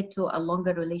basically commit to a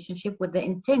longer relationship with the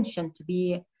intention to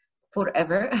be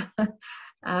forever.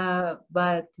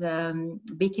 But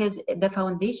because the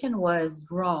foundation was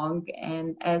wrong,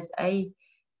 and as I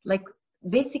like,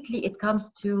 basically it comes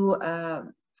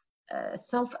to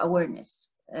self-awareness.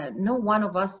 No one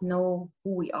of us know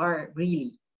who we are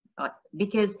really,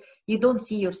 because you don't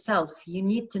see yourself. You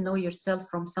need to know yourself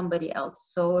from somebody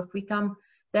else. So if we come,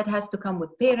 that has to come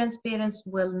with parents. Parents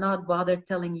will not bother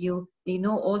telling you. They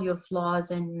know all your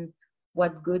flaws and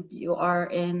what good you are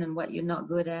in and what you're not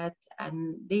good at.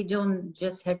 And they don't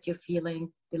just hurt your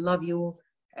feeling. They love you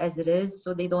as it is,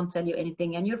 so they don't tell you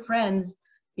anything. And your friends,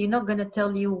 they're not going to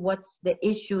tell you what's the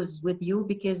issues with you,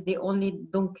 because they only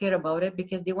don't care about it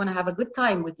because they want to have a good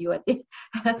time with you.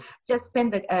 Just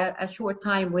spend a short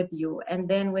time with you. And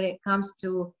then when it comes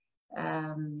to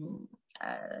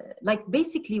like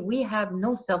basically we have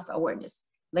no self-awareness.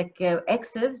 Like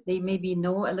exes, they maybe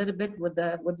know a little bit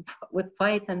with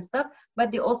fight and stuff,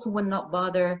 but they also will not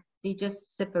bother. They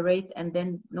just separate, and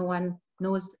then no one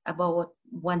knows about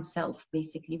oneself.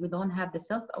 Basically, we don't have the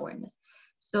self-awareness.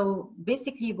 So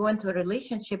basically, you go into a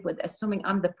relationship with assuming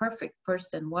I'm the perfect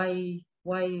person. Why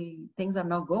things are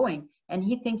not going? And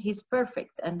he think he's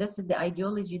perfect, and this is the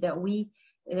ideology that we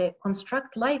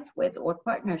construct life with, or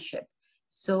partnership.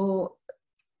 So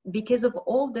because of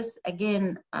all this,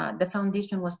 again, the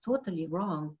foundation was totally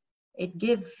wrong. It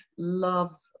gave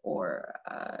love or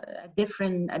a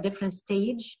different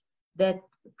stage that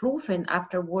proven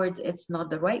afterwards it's not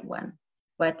the right one.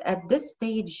 But at this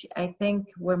stage, I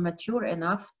think we're mature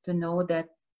enough to know that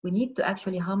we need to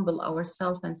actually humble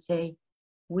ourselves and say,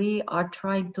 we are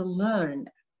trying to learn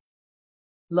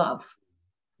love,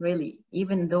 really,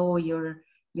 even though you're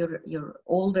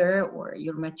older or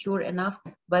you're mature enough,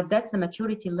 but that's the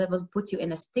maturity level puts you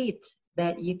in a state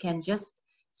that you can just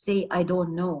say, I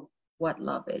don't know what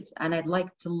love is, and I'd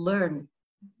like to learn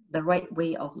the right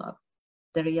way of love,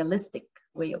 the realistic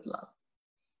way of love.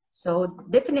 So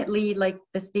definitely, like,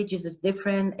 the stages is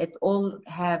different. It all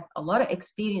have a lot of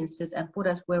experiences and put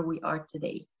us where we are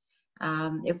today.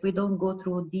 If we don't go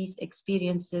through these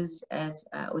experiences, as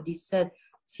Odi said,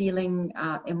 feeling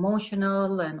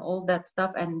emotional and all that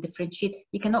stuff and differentiate,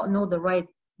 you cannot know the right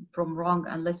from wrong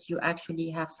unless you actually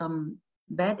have some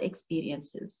bad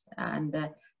experiences. And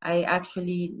I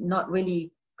actually not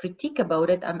really critique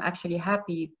about it. I'm actually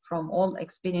happy from all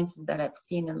experiences that I've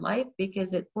seen in life,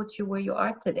 because it puts you where you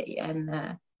are today.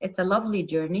 And it's a lovely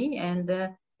journey, and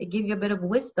it gives you a bit of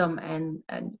wisdom and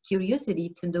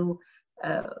curiosity to do,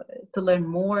 to learn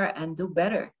more and do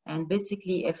better. And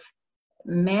basically, if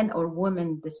men or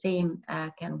women the same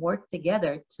can work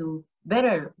together to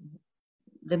better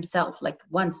themselves, like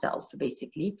oneself,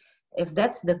 basically, if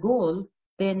that's the goal,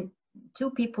 then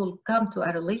two people come to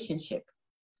a relationship,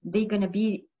 they're going to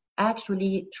be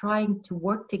actually trying to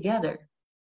work together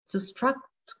to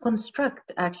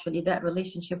construct actually that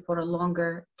relationship for a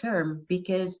longer term,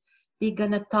 because they're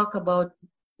going to talk about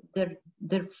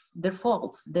their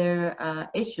faults, their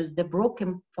issues, the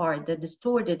broken part, the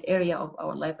distorted area of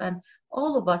our life. And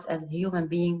all of us as human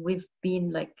beings, we've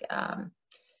been like,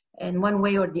 in one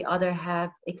way or the other,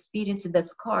 have experiences that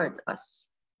scarred us,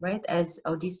 right? As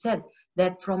Odi said,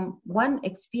 that from one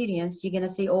experience, you're going to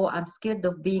say, oh, I'm scared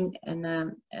of being in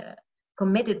a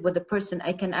committed with the person,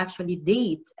 I can actually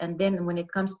date. And then when it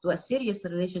comes to a serious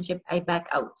relationship, I back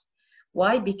out.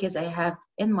 Why? Because I have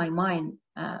in my mind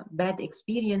bad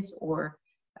experience or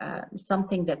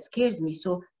something that scares me.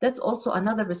 So that's also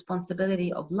another responsibility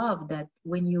of love, that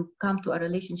when you come to a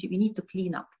relationship, you need to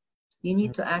clean up. You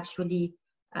need to actually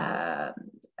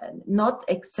not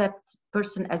accept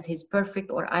person as he's perfect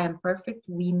or I am perfect.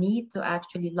 We need to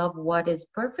actually love what is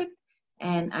perfect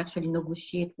and actually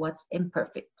negotiate what's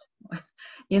imperfect.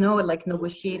 You know, like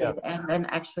negotiate it and then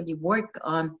actually work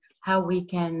on how we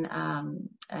can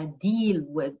deal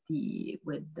with the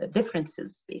differences.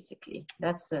 Basically,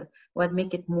 that's what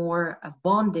make it more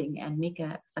bonding and make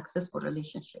a successful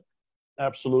relationship.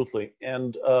 Absolutely.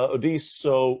 And Odis,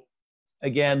 so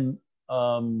again,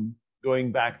 going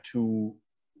back to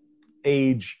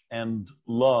age and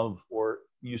love, or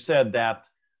you said that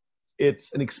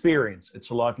it's an experience, it's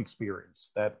a life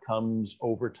experience that comes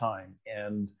over time.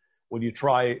 And when you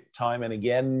try time and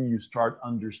again, you start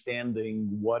understanding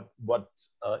what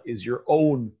is your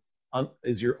own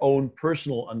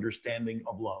personal understanding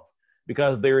of love,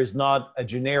 because there is not a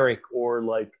generic or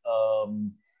like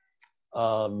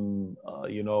one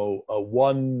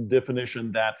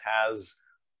definition that has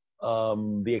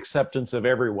the acceptance of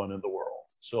everyone in the world.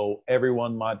 So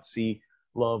everyone might see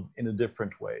love in a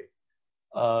different way.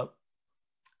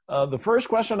 The first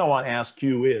question I want to ask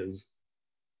you is,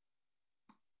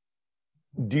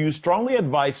 do you strongly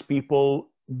advise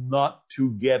people not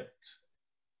to get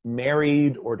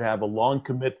married or to have a long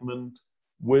commitment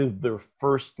with their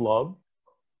first love?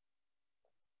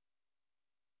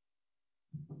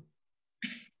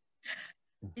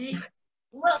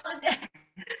 Well,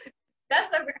 that's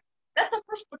the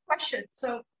first question.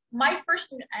 So my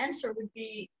first answer would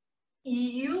be,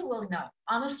 you will know.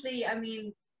 Honestly, I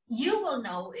mean, you will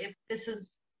know if this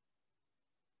is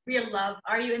real love.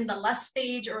 Are you in the lust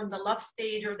stage or in the love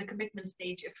stage or the commitment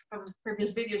stage? If from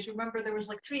previous videos, remember there was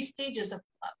like 3 stages of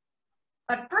love.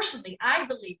 But personally, I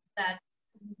believe that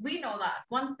we know that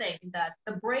one thing, that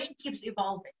the brain keeps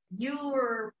evolving.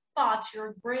 Your thoughts,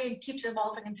 your brain keeps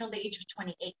evolving until the age of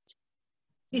 28.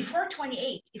 Before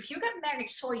 28, if you get married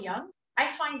so young, I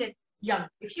find it young.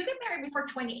 If you get married before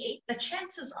 28, the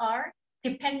chances are,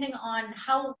 depending on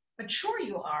how mature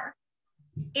you are,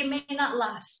 it may not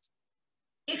last.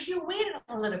 If you waited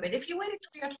a little bit, if you waited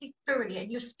till you're at least 30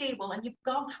 and you're stable and you've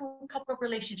gone through a couple of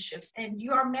relationships and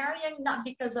you are marrying not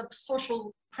because of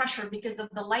social pressure, because of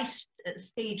the life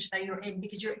stage that you're in,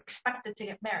 because you're expected to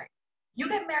get married. You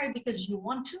get married because you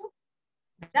want to,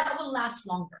 that will last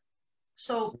longer.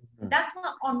 So that's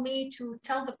not on me to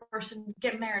tell the person,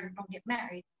 get married or don't get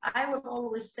married. I would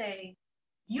always say,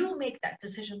 you make that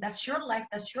decision. That's your life.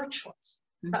 That's your choice.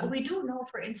 But we do know,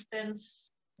 for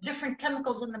instance, different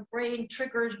chemicals in the brain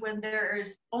triggers when there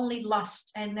is only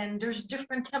lust. And then there's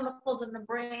different chemicals in the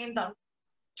brain that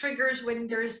triggers when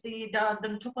there's the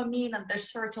dopamine and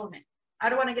there's serotonin. I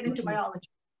don't want to get into biology.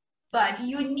 But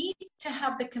you need to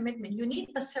have the commitment. You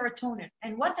need the serotonin.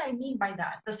 And what I mean by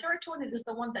that, the serotonin is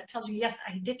the one that tells you, yes,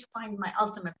 I did find my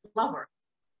ultimate lover.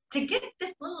 To get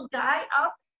this little guy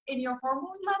up in your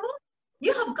hormone level,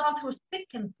 you have gone through thick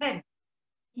and thin.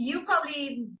 You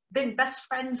probably been best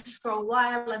friends for a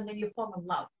while and then you fall in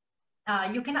love.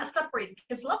 You cannot separate it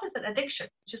because love is an addiction.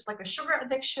 It's just like a sugar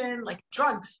addiction, like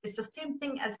drugs. It's the same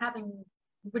thing as having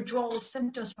withdrawal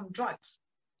symptoms from drugs.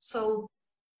 So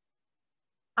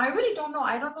I really don't know.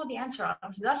 I don't know the answer.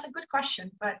 That's a good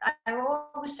question, but I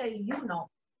always say, you know.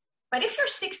 But if you're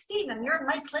 16 and you're in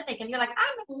my clinic and you're like,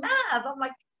 I'm in love, I'm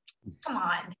like, come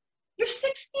on, you're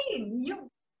 16.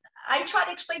 I try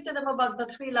to explain to them about the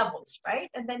 3 levels, right?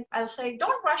 And then I'll say,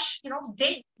 don't rush,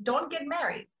 date, don't get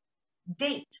married,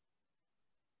 date.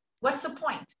 What's the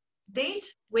point? Date,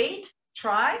 wait,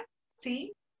 try,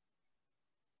 see,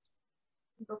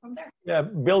 go from there. Yeah,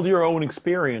 build your own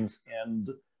experience. And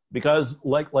because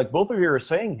like both of you are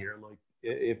saying here, like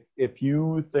if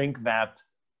you think that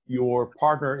your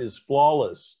partner is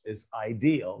flawless, is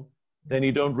ideal, then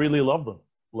you don't really love them.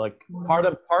 Like part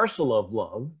and parcel of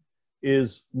love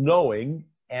is knowing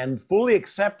and fully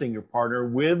accepting your partner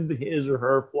with his or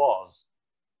her flaws.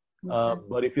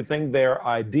 But if you think they're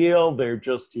ideal, they're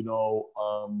just,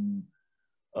 an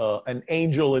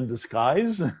angel in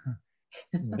disguise,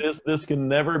 this can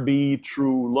never be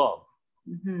true love.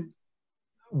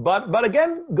 But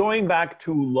again, going back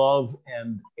to love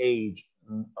and age,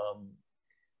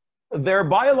 there are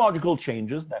biological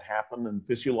changes that happen and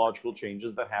physiological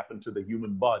changes that happen to the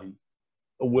human body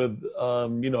with,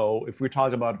 if we're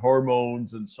talking about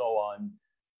hormones and so on,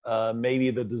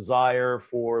 maybe the desire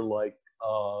for like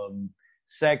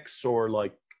sex or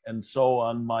like and so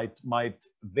on might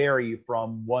vary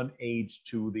from one age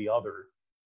to the other.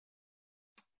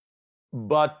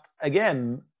 But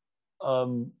again,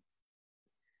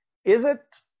 is it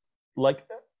like,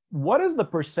 what is the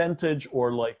percentage,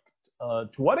 or like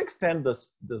to what extent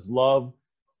does love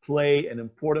play an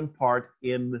important part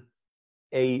in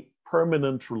a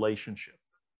permanent relationship?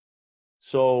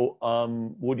 So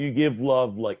would you give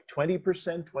love like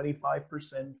 20%,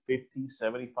 25%, 50,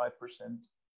 75%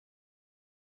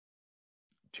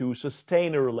 to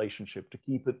sustain a relationship, to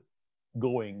keep it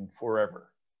going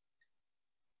forever?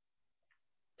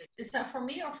 Is that for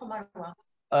me or for Marwa?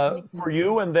 For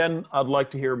you, and then I'd like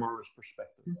to hear Marwa's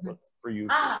perspective. But for you.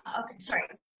 Okay, sorry.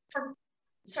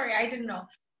 Sorry, I didn't know,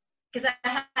 because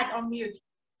I had on mute.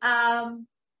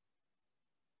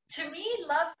 To me,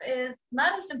 love is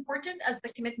not as important as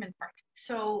the commitment part.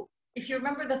 So if you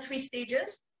remember the 3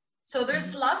 stages, so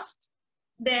there's lust,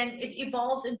 then it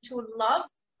evolves into love,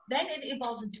 then it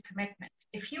evolves into commitment.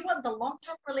 If you want the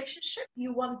long-term relationship,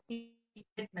 you want the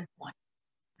commitment one,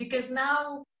 because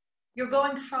now you're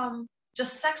going from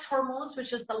just sex hormones,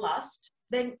 which is the lust,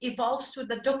 then evolves to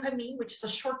the dopamine, which is a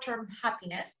short-term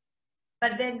happiness.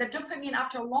 But then the dopamine,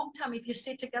 after a long time, if you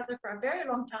stay together for a very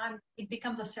long time, it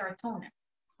becomes a serotonin.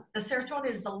 The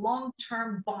serotonin is the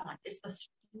long-term bond. It's the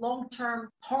long-term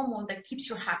hormone that keeps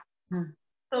you happy.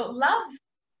 So love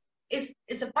is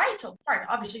a vital part.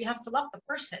 Obviously, you have to love the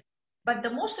person. But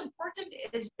the most important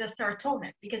is the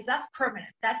serotonin, because that's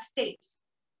permanent. That stays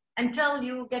until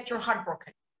you get your heart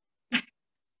broken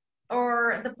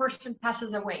or the person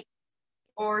passes away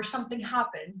or something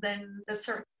happens. Then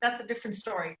that's a different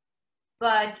story.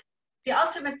 But the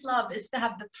ultimate love is to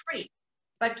have the 3.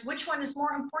 But which one is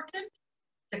more important?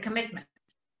 The commitment,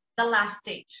 the last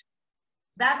stage.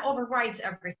 That overrides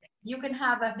everything. You can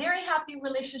have a very happy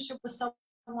relationship with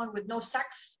someone with no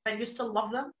sex, but you still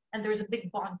love them, and there's a big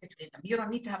bond between them. You don't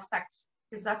need to have sex,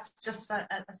 because that's just a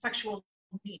sexual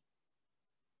need.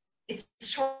 It's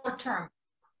short term.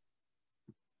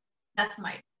 That's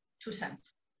my 2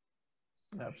 cents.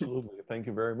 Absolutely. Thank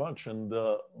you very much. And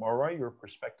Marwa, your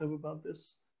perspective about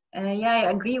this? Yeah, I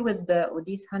agree with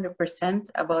Odis 100%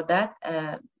 about that.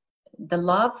 The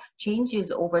love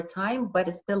changes over time, but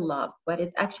it's still love, but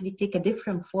it actually take a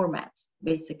different format,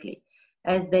 basically.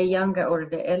 As the younger or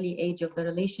the early age of the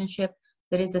relationship,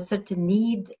 there is a certain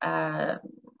need.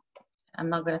 I'm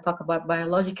not going to talk about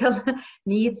biological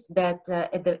needs that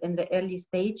in the early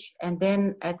stage, and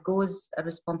then it goes a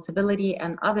responsibility,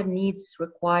 and other needs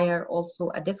require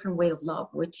also a different way of love,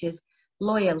 which is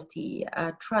loyalty,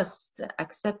 trust,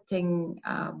 accepting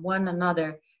one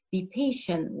another. Be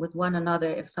patient with one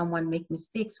another. If someone make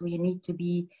mistakes, we need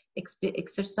to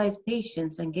exercise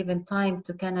patience and give him time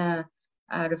to kind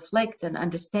of reflect and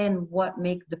understand what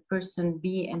make the person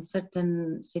be in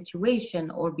certain situation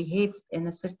or behave in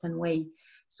a certain way.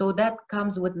 So that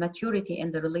comes with maturity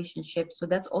in the relationship. So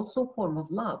that's also a form of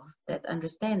love, that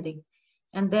understanding.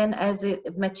 And then as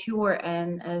it mature,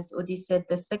 and as Odi said,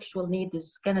 the sexual need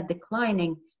is kind of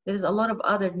declining. There's a lot of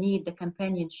other need, the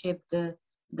companionship, the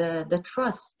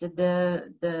trust,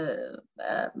 the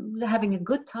having a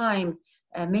good time,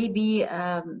 maybe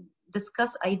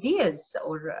discuss ideas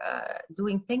or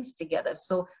doing things together.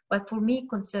 So, but for me,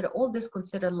 consider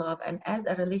love. And as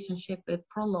a relationship is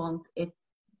prolonged, it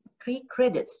create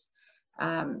credits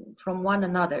from one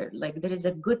another. Like there is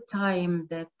a good time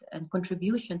that and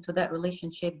contribution to that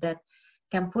relationship that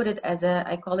can put it as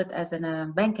I call it as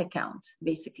a bank account,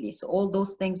 basically. So all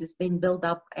those things is being built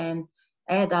up and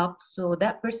add up, so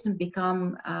that person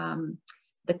become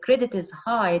the credit is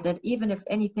high, that even if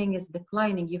anything is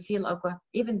declining, you feel okay,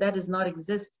 even that does not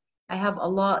exist, I have a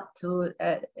lot to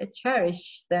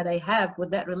cherish that I have with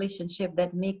that relationship,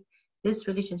 that make this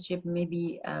relationship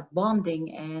maybe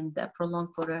bonding and prolonged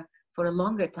for a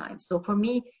longer time. So for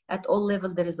me, at all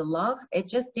levels, there is a love. It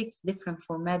just takes different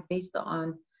format based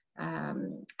on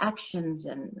actions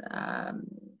and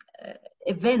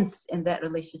events in that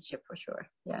relationship, for sure.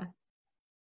 Yeah.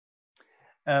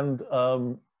 And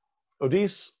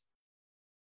Odis,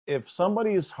 if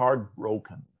somebody is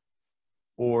heartbroken,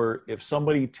 or if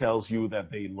somebody tells you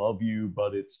that they love you,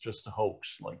 but it's just a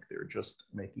hoax, like they're just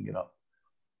making it up,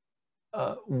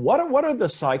 what are the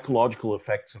psychological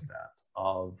effects of that?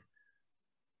 Of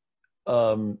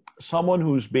someone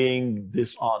who's being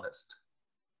dishonest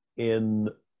in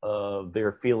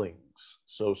their feelings.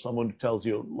 So someone who tells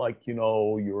you, like, you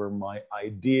know, you're my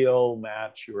ideal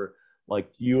match, you're like,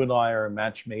 you and I are a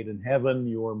match made in heaven,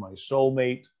 you're my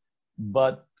soulmate,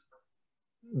 but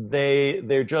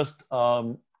they're just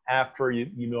after you,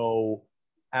 you know,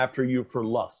 after you for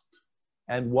lust.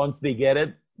 And once they get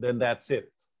it, then that's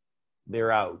it.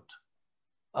 They're out.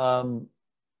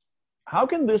 How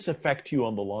can this affect you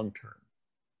on the long term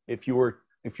if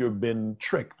you've been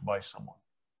tricked by someone?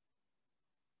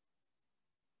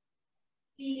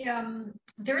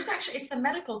 There's actually, it's a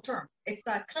medical term. It's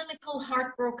a clinical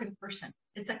heartbroken person.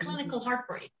 It's a clinical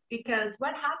heartbreak, because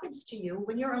what happens to you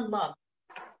when you're in love,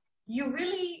 you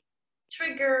really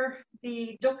trigger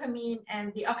the dopamine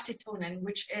and the oxytocin,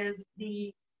 which is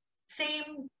the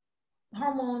same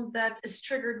hormone that is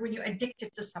triggered when you're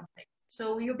addicted to something.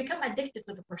 So you become addicted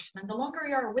to the person, and the longer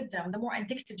you are with them, the more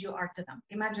addicted you are to them.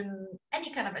 Imagine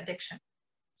any kind of addiction.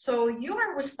 So you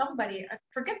are with somebody,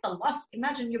 forget the lust.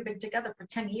 Imagine you've been together for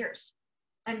 10 years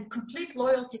and complete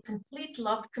loyalty, complete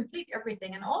love, complete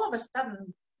everything. And all of a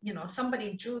sudden, you know,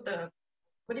 somebody drew the,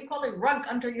 what do you call it, rug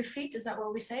under your feet? Is that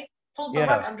what we say? Pulled the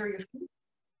rug under your feet.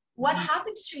 What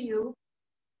happens to you?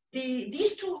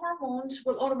 These two hormones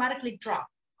will automatically drop.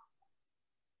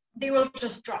 They will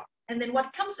just drop. And then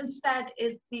what comes instead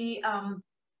is the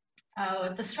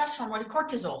stress hormone,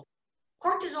 cortisol.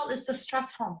 Cortisol is the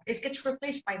stress hormone. It gets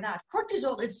replaced by that.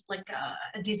 Cortisol is like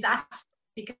a disaster,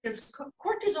 because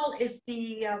cortisol is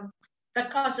the that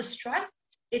causes stress.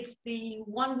 It's the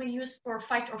one we use for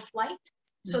fight or flight.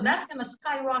 So that's going to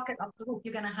skyrocket up the roof.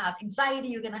 You're going to have anxiety.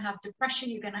 You're going to have depression.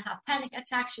 You're going to have panic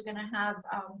attacks. You're going to have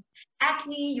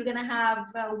acne. You're going to have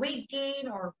weight gain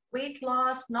or weight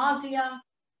loss, nausea.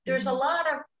 There's a lot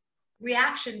of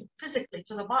reaction physically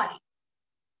to the body.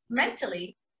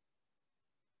 Mentally,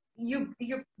 you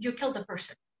kill the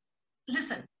person.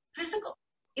 Listen,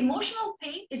 emotional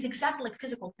pain is exactly like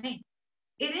physical pain.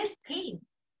 It is pain.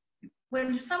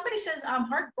 When somebody says, I'm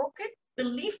heartbroken,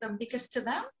 believe them, because to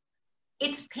them,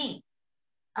 it's pain.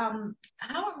 How am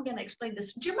I going to explain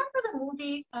this? Do you remember the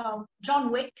movie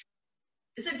John Wick?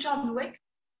 Is it John Wick?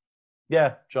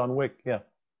 Yeah, John Wick, yeah.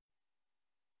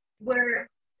 Where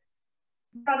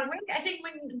John Wick, I think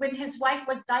when his wife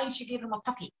was dying, she gave him a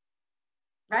puppy,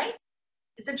 right?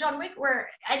 Is it John Wick? Where,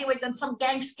 anyways, and some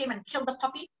gangs came and killed the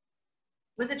puppy?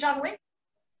 Was it John Wick?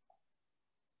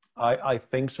 I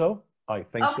think so. I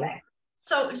think so. Okay.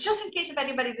 So just in case if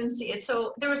anybody didn't see it,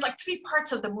 so there was like 3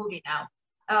 parts of the movie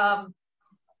now.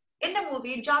 In the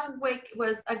movie, John Wick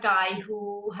was a guy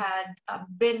who had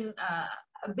been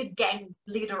a big gang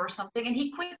leader or something, and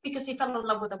he quit because he fell in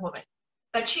love with a woman.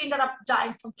 But she ended up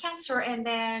dying from cancer, and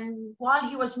then while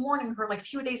he was mourning her, like a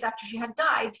few days after she had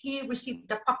died, he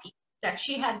received a puppy that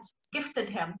she had gifted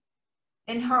him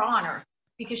in her honor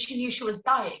because she knew she was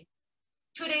dying.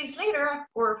 2 days later,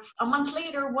 or a month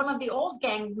later, one of the old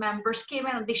gang members came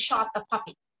in and they shot the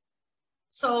puppy.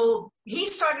 So he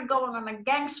started going on a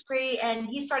gang spree and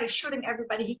he started shooting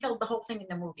everybody. He killed the whole thing in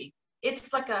the movie.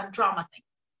 It's like a drama thing.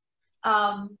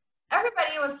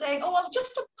 Everybody was saying, oh, well,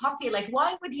 just a puppy. Like,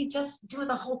 why would he just do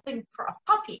the whole thing for a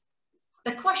puppy?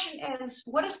 The question is,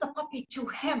 what is the puppy to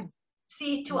him?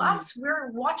 See, to us,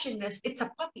 we're watching this, it's a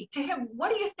puppy. To him, what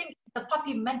do you think the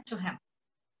puppy meant to him?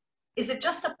 Is it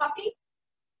just a puppy?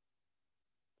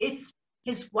 It's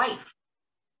his wife,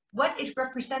 what it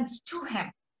represents to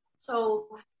him. So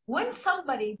when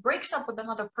somebody breaks up with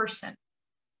another person,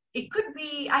 it could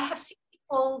be, I have seen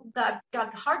people that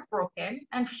got heartbroken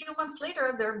and a few months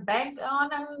later, they're back on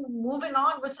and moving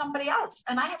on with somebody else.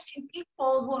 And I have seen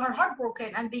people who are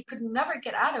heartbroken and they could never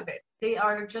get out of it. They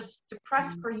are just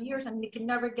depressed for years and they can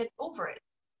never get over it.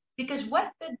 Because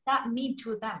what did that mean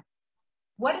to them?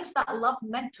 What is that love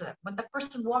meant to them when the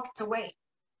person walked away?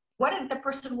 What did the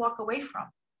person walk away from?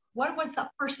 What was that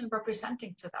person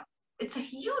representing to them? It's a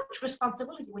huge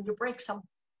responsibility when you break someone.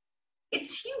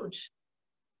 It's huge.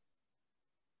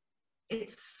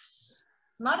 It's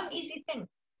not an easy thing.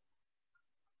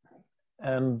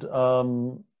 And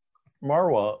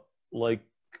Marwa, like,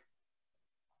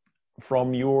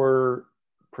 from your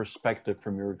perspective,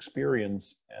 from your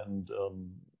experience, and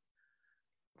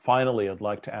finally, I'd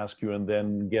like to ask you, and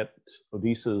then get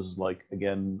Odisa's, like,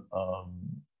 again,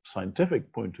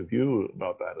 scientific point of view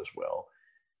about that as well.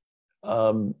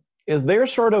 Is there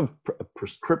sort of a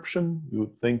prescription you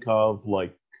would think of,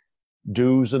 like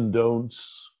do's and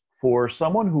don'ts, for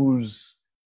someone who's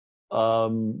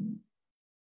someone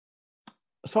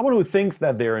who thinks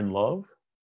that they're in love?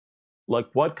 Like,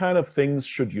 what kind of things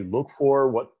should you look for?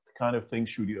 What kind of things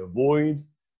should you avoid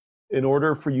in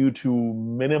order for you to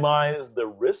minimize the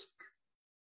risk,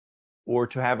 or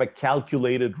to have a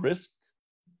calculated risk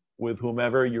with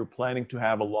whomever you're planning to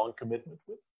have a long commitment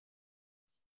with?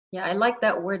 Yeah, I like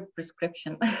that word,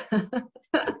 prescription.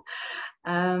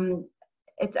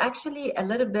 It's actually a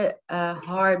little bit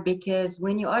hard, because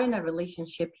when you are in a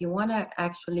relationship, you want to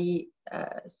actually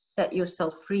set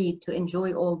yourself free to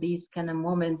enjoy all these kind of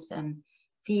moments and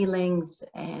feelings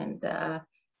and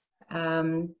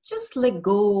just let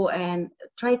go and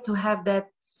try to have that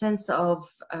sense of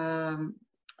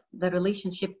the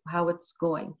relationship, how it's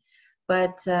going.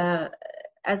 But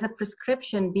as a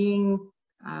prescription being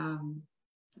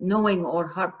knowing or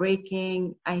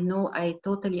heartbreaking, I know I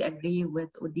totally agree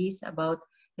with Odis about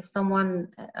if someone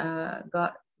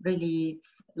got really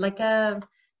like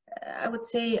I would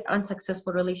say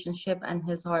unsuccessful relationship and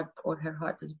his heart or her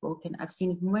heart is broken. I've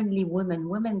seen mainly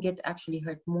women get actually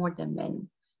hurt more than men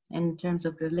in terms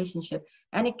of relationship,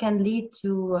 and it can lead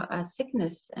to a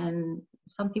sickness, and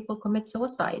some people commit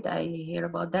suicide. I hear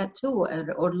about that too,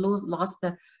 or lost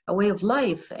a way of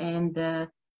life and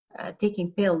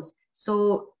taking pills.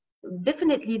 So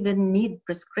definitely they need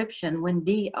prescription when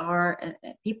they are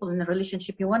people in a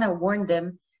relationship. You want to warn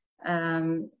them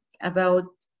about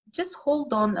just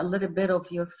hold on a little bit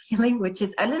of your feeling, which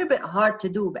is a little bit hard to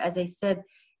do. But as I said,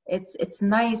 it's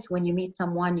nice when you meet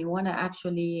someone, you want to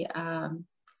actually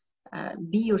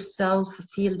be yourself,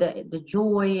 feel the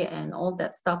joy and all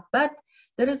that stuff. But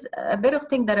there is a bit of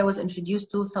thing that I was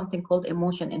introduced to, something called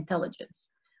emotion intelligence,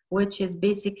 which is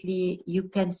basically you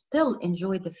can still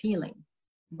enjoy the feeling,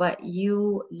 but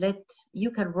you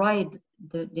can ride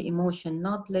the emotion,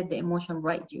 not let the emotion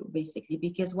ride you, basically.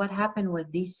 Because what happened with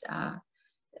these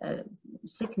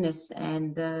sickness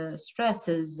and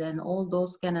stresses and all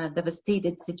those kind of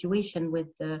devastated situation with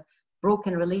the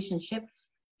broken relationship,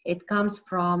 it comes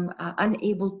from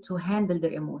unable to handle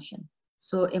their emotion.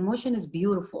 So emotion is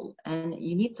beautiful, and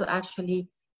you need to actually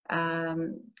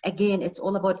again, it's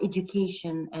all about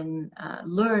education and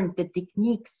learn the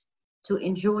techniques to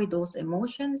enjoy those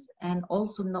emotions, and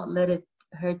also not let it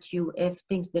hurt you if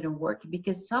things didn't work.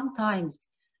 Because sometimes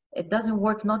it doesn't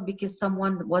work not because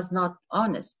someone was not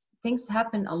honest. Things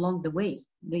happen along the way.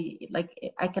 Like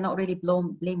I cannot really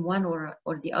blame one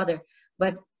or the other,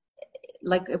 but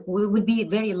like if we would be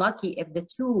very lucky if the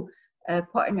two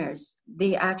partners,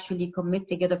 they actually commit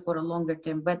together for a longer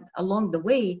term. But along the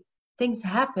way, things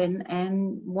happen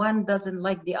and one doesn't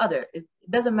like the other. It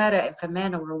doesn't matter if a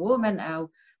man or a woman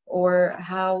or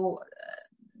how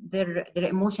their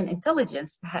emotion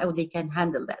intelligence, how they can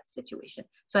handle that situation.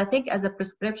 So I think as a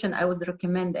prescription, I would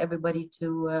recommend everybody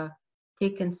to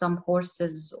take in some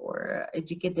courses or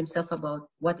educate themselves about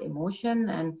what emotion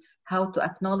and how to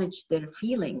acknowledge their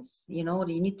feelings. You know,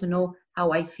 you need to know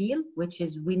how I feel, which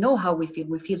is we know how we feel.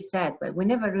 We feel sad, but we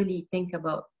never really think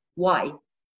about why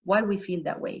we feel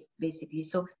that way, basically.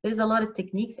 So there's a lot of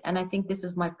techniques, and I think this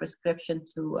is my prescription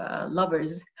to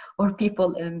lovers or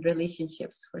people in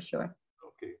relationships for sure.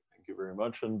 Okay, thank you very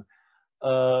much. And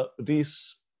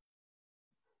Odis,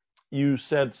 you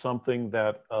said something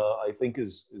that I think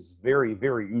is very,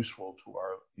 very useful to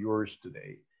our viewers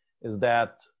today, is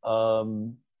that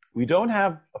we don't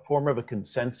have a form of a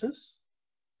consensus.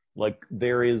 Like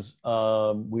there is,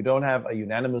 we don't have a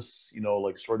unanimous, you know,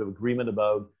 like sort of agreement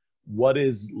about what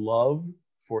is love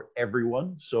for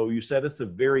everyone. So you said it's a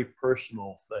very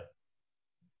personal thing.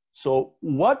 So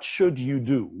what should you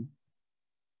do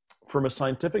from a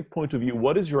scientific point of view?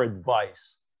 What is your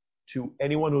advice to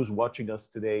anyone who's watching us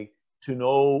today to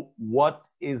know what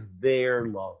is their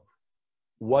love?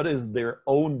 What is their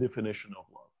own definition of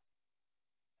love?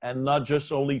 And not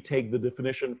just only take the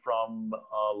definition from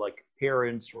like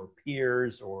parents or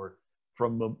peers or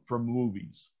from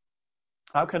movies.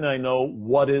 How can I know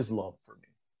what is love for me?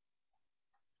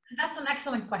 That's an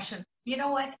excellent question. You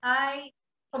know what?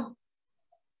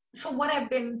 From what I've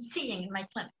been seeing in my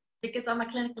clinic, because I'm a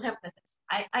clinical hypnotist,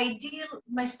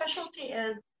 my specialty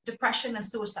is depression and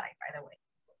suicide, by the way,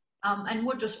 and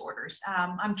mood disorders.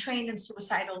 I'm trained in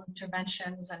suicidal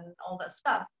interventions and all that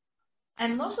stuff.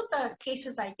 And most of the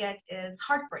cases I get is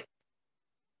heartbreak.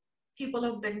 People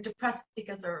who've been depressed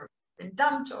because they've been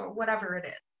dumped or whatever it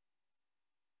is.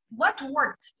 What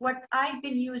worked, what I've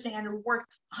been using and it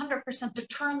worked 100% to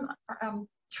turn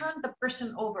the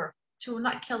person over to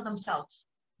not kill themselves,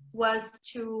 was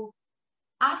to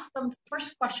ask them, the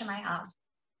first question I asked,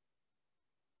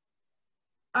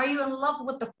 are you in love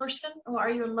with the person or are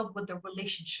you in love with the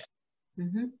relationship?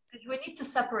 Mm-hmm. Because we need to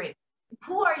separate.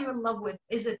 Who are you in love with?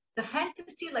 Is it the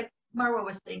fantasy, like Marwa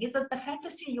was saying? Is it the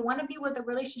fantasy you want to be with a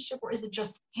relationship, or is it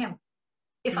just him?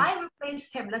 If I replace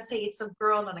him, let's say it's a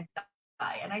girl and a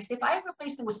guy, and I say, if I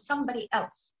replace him with somebody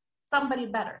else, somebody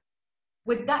better,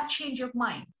 would that change your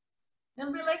mind?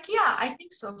 And we're like, yeah, I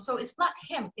think so. So it's not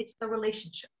him, it's the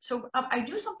relationship. So I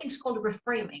do something called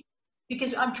reframing,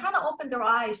 because I'm trying to open their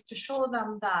eyes to show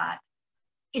them that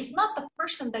it's not the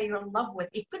person that you're in love with.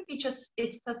 It could be just,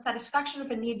 it's the satisfaction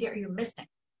of a need that you're missing.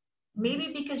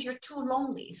 Maybe because you're too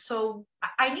lonely. So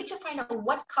I need to find out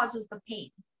what causes the pain.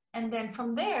 And then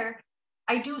from there,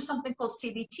 I do something called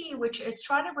CBT, which is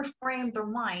try to reframe their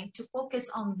mind to focus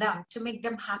on them, to make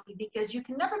them happy, because you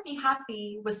can never be happy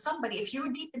with somebody if you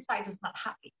deep inside is not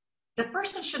happy. The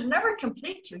person should never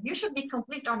complete you. You should be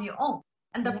complete on your own.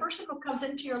 And the person who comes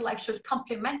into your life should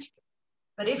complement you.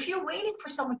 But if you're waiting for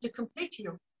someone to complete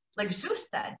you, like Zeus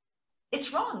said,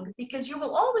 it's wrong, because you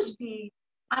will always be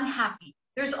unhappy.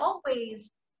 There's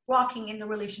always walking in a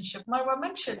relationship. Marwa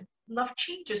mentioned, love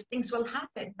changes, things will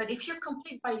happen. But if you're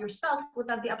complete by yourself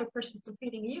without the other person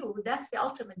completing you, that's the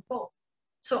ultimate goal.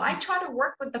 So I try to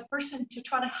work with the person to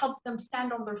try to help them stand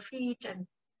on their feet and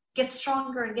get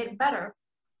stronger and get better.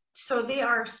 So they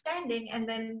are standing, and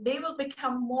then they will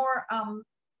become more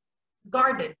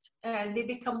guarded, and they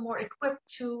become more equipped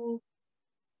to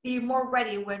be more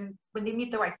ready when they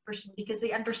meet the right person, because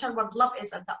they understand what love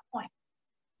is at that point.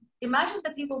 Imagine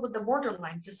the people with the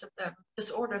borderline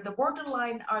disorder. The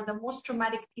borderline are the most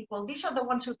traumatic people. These are the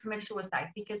ones who commit suicide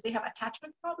because they have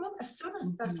attachment problem. As soon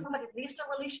as somebody leaves the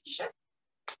relationship,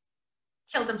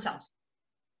 kill themselves.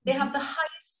 They have the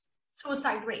highest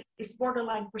suicide rate is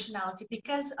borderline personality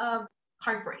because of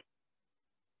heartbreak.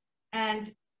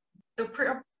 And their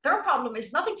problem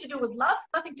is nothing to do with love,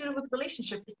 nothing to do with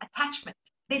relationship, it's attachment.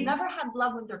 They never had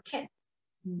love with their kid.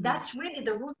 That's really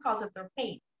the root cause of their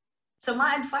pain. So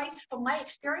my advice from my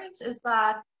experience is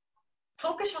that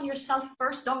focus on yourself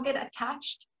first. Don't get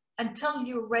attached until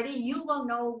you're ready. You will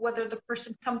know whether the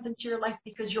person comes into your life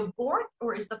because you're bored,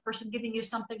 or is the person giving you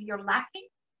something you're lacking.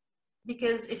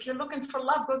 Because if you're looking for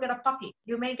love, go get a puppy.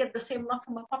 You may get the same love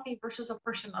from a puppy versus a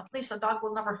person. At least a dog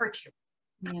will never hurt you.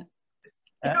 Yeah.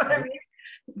 You know what I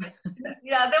mean?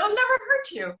 Yeah, they will never hurt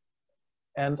you.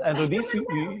 And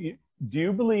Odisse, do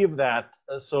you believe that,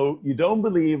 so you don't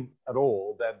believe at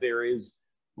all that there is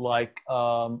like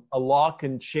a lock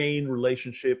and chain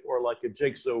relationship, or like a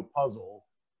jigsaw puzzle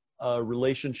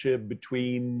relationship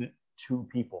between two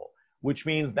people, which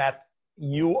means that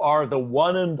you are the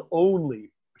one and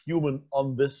only human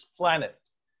on this planet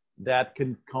that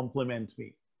can complement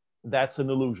me? That's an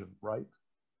illusion, right?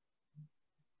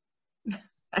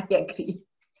 I agree.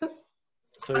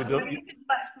 So you don't.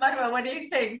 Marwa, what do you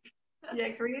think? You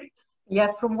agree?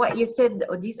 Yeah, from what you said,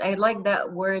 Odisse, I like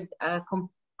that word,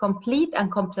 complete and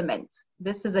complement.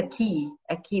 This is a key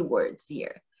words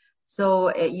here.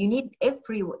 So you need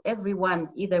everyone,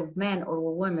 either man or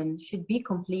woman, should be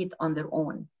complete on their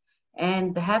own,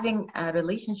 and having a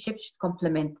relationship should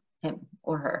complement him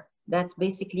or her. That's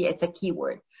basically, it's a key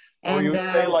word. And or you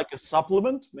say like a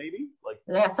supplement, maybe? Like,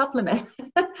 yeah, supplement.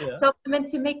 Yeah. Supplement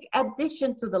to make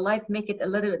addition to the life, make it a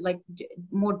little bit like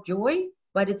more joy,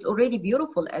 but it's already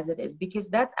beautiful as it is, because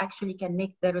that actually can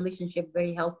make the relationship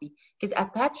very healthy. Because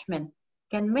attachment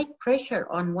can make pressure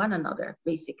on one another,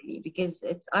 basically, because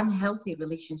it's unhealthy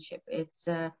relationship. It's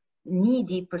a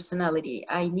needy personality.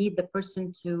 I need the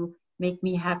person to make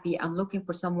me happy. I'm looking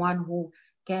for someone who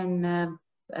can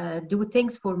do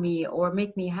things for me or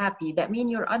make me happy. That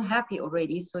means you're unhappy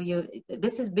already. So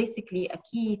this is basically a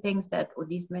key things that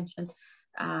Odisse mentioned.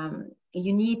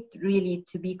 You need really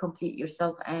to be complete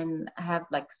yourself and have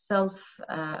like self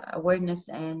awareness,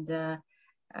 and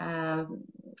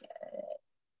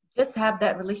just have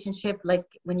that relationship. Like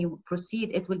when you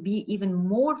proceed, it will be even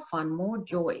more fun, more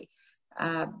joy,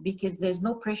 because there's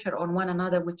no pressure on one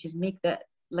another, which is make that,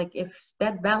 like, if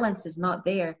that balance is not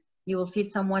there, you will feel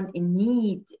someone in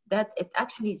need, that it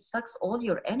actually sucks all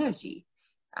your energy,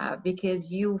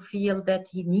 because you feel that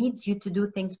he needs you to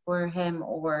do things for him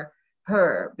or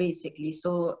her, basically.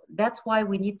 So that's why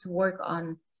we need to work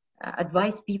on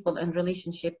advise people in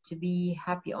relationship to be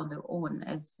happy on their own.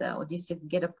 As Odisse said,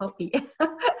 get a puppy.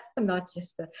 Not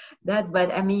just that,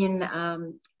 but I mean,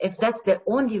 if that's the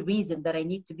only reason that I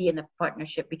need to be in a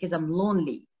partnership because I'm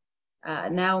lonely,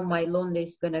 now my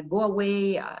loneliness is gonna go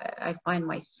away. I find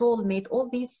my soulmate. All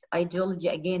these ideology,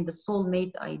 again, the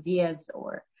soulmate ideas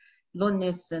or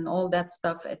loneliness and all that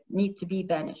stuff, it need to be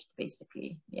banished,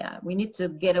 basically. Yeah, we need to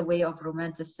get away of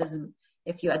romanticism.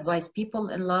 If you advise people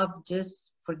in love,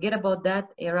 just forget about that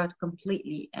era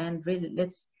completely, and really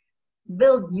let's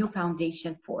build new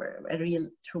foundation for a real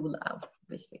true love,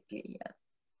 basically. Yeah.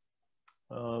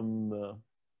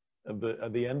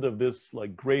 At the end of this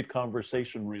like great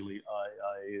conversation, really,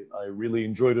 I really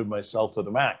enjoyed it myself to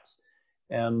the max,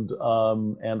 and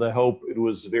I hope it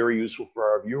was very useful for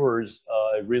our viewers.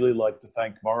 I'd really like to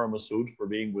thank Marwa Masood for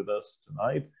being with us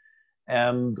tonight,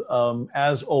 and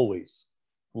as always,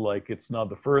 like it's not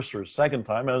the first or second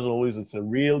time, as always, it's a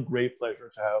real great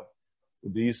pleasure to have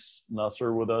Odisse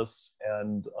Nasser with us,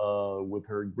 and with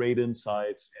her great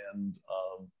insights and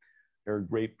her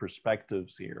great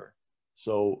perspectives here.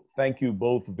 So thank you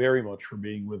both very much for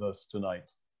being with us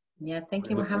tonight. Yeah, thank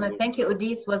you, Really, Mohammed. Thank you,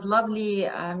 Odis. Was lovely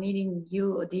meeting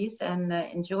you, Odis, and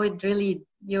enjoyed really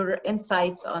your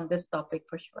insights on this topic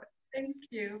for sure. Thank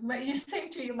you. You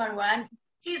same to you, Marwan.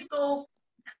 Please go.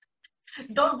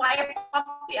 Don't buy a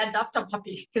puppy, adopt a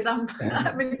puppy, because I'm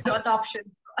into adoption.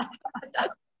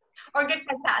 Or get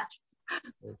a cat.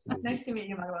 Absolutely. Nice to meet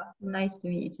you, Marwan. Nice to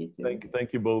meet you too.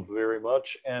 Thank you both very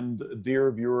much. And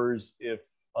dear viewers, if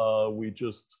we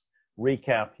just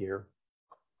recap here,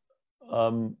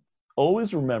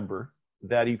 always remember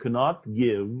that you cannot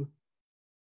give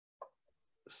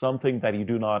something that you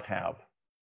do not have.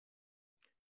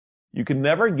 You can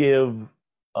never give,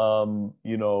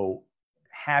 you know,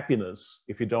 happiness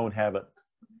if you don't have it.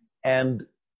 And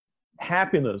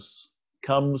happiness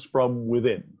comes from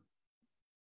within.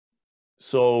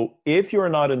 So if you're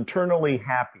not internally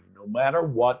happy, no matter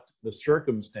what the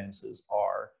circumstances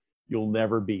are, you'll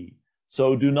never be.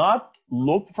 So do not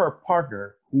look for a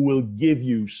partner who will give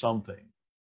you something.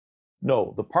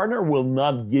 No, the partner will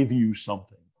not give you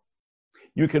something.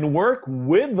 You can work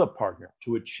with the partner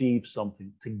to achieve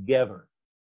something together,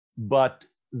 but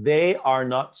they are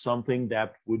not something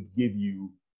that would give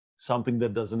you something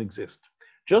that doesn't exist.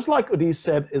 Just like Odis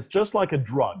said, it's just like a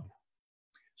drug.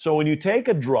 So when you take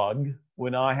a drug,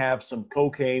 when I have some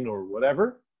cocaine or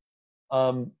whatever,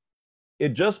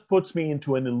 it just puts me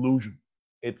into an illusion.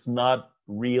 It's not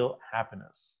real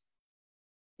happiness.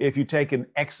 If you take an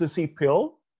ecstasy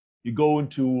pill, you go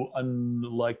into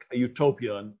like a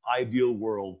utopia, an ideal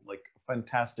world, like a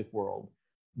fantastic world.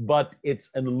 But it's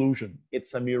an illusion.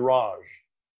 It's a mirage.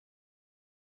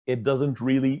 It doesn't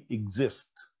really exist.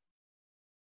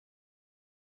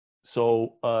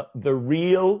 So the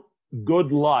real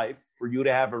good life, for you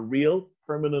to have a real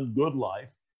permanent good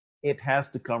life, it has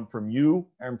to come from you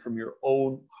and from your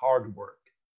own hard work.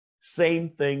 Same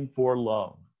thing for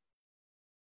love.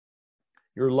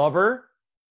 Your lover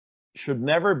should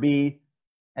never be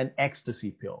an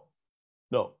ecstasy pill.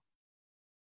 No.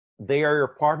 They are your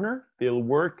partner. They'll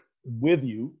work with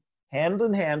you hand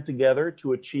in hand together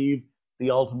to achieve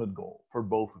the ultimate goal for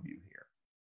both of you here.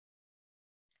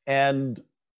 And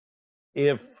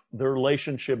if the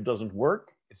relationship doesn't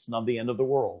work, it's not the end of the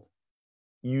world.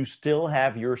 You still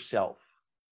have yourself.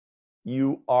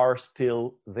 You are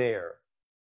still there.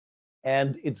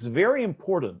 And it's very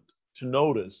important to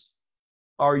notice,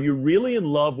 are you really in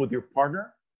love with your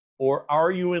partner, or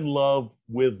are you in love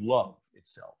with love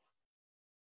itself?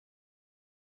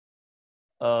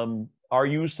 Are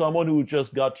you someone who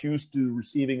just got used to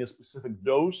receiving a specific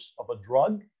dose of a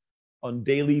drug on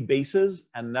daily basis,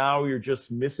 and now you're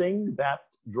just missing that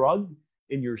drug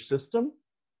in your system?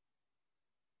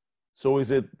 So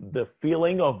is it the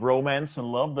feeling of romance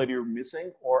and love that you're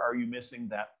missing, or are you missing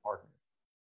that partner?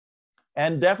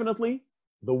 And definitely,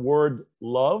 the word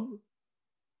love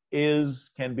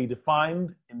can be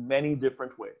defined in many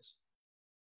different ways.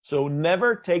 So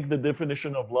never take the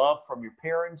definition of love from your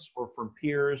parents or from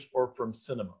peers or from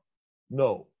cinema.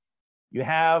 No, you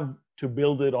have to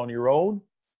build it on your own,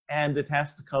 and it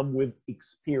has to come with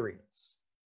experience.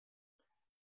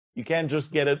 You can't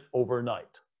just get it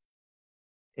overnight.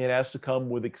 It has to come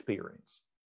with experience.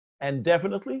 And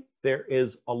definitely there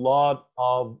is a lot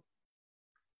of,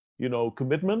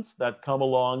 commitments that come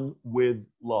along with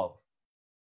love.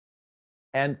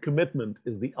 And commitment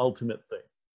is the ultimate thing.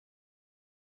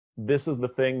 This is the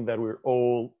thing that we're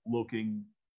all looking,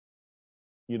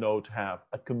 to have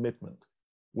a commitment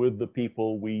with the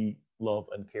people we love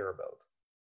and care about.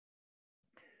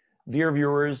 Dear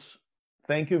viewers,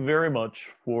 thank you very much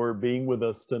for being with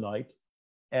us tonight.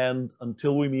 And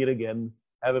until we meet again,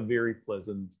 have a very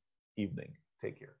pleasant evening. Take care.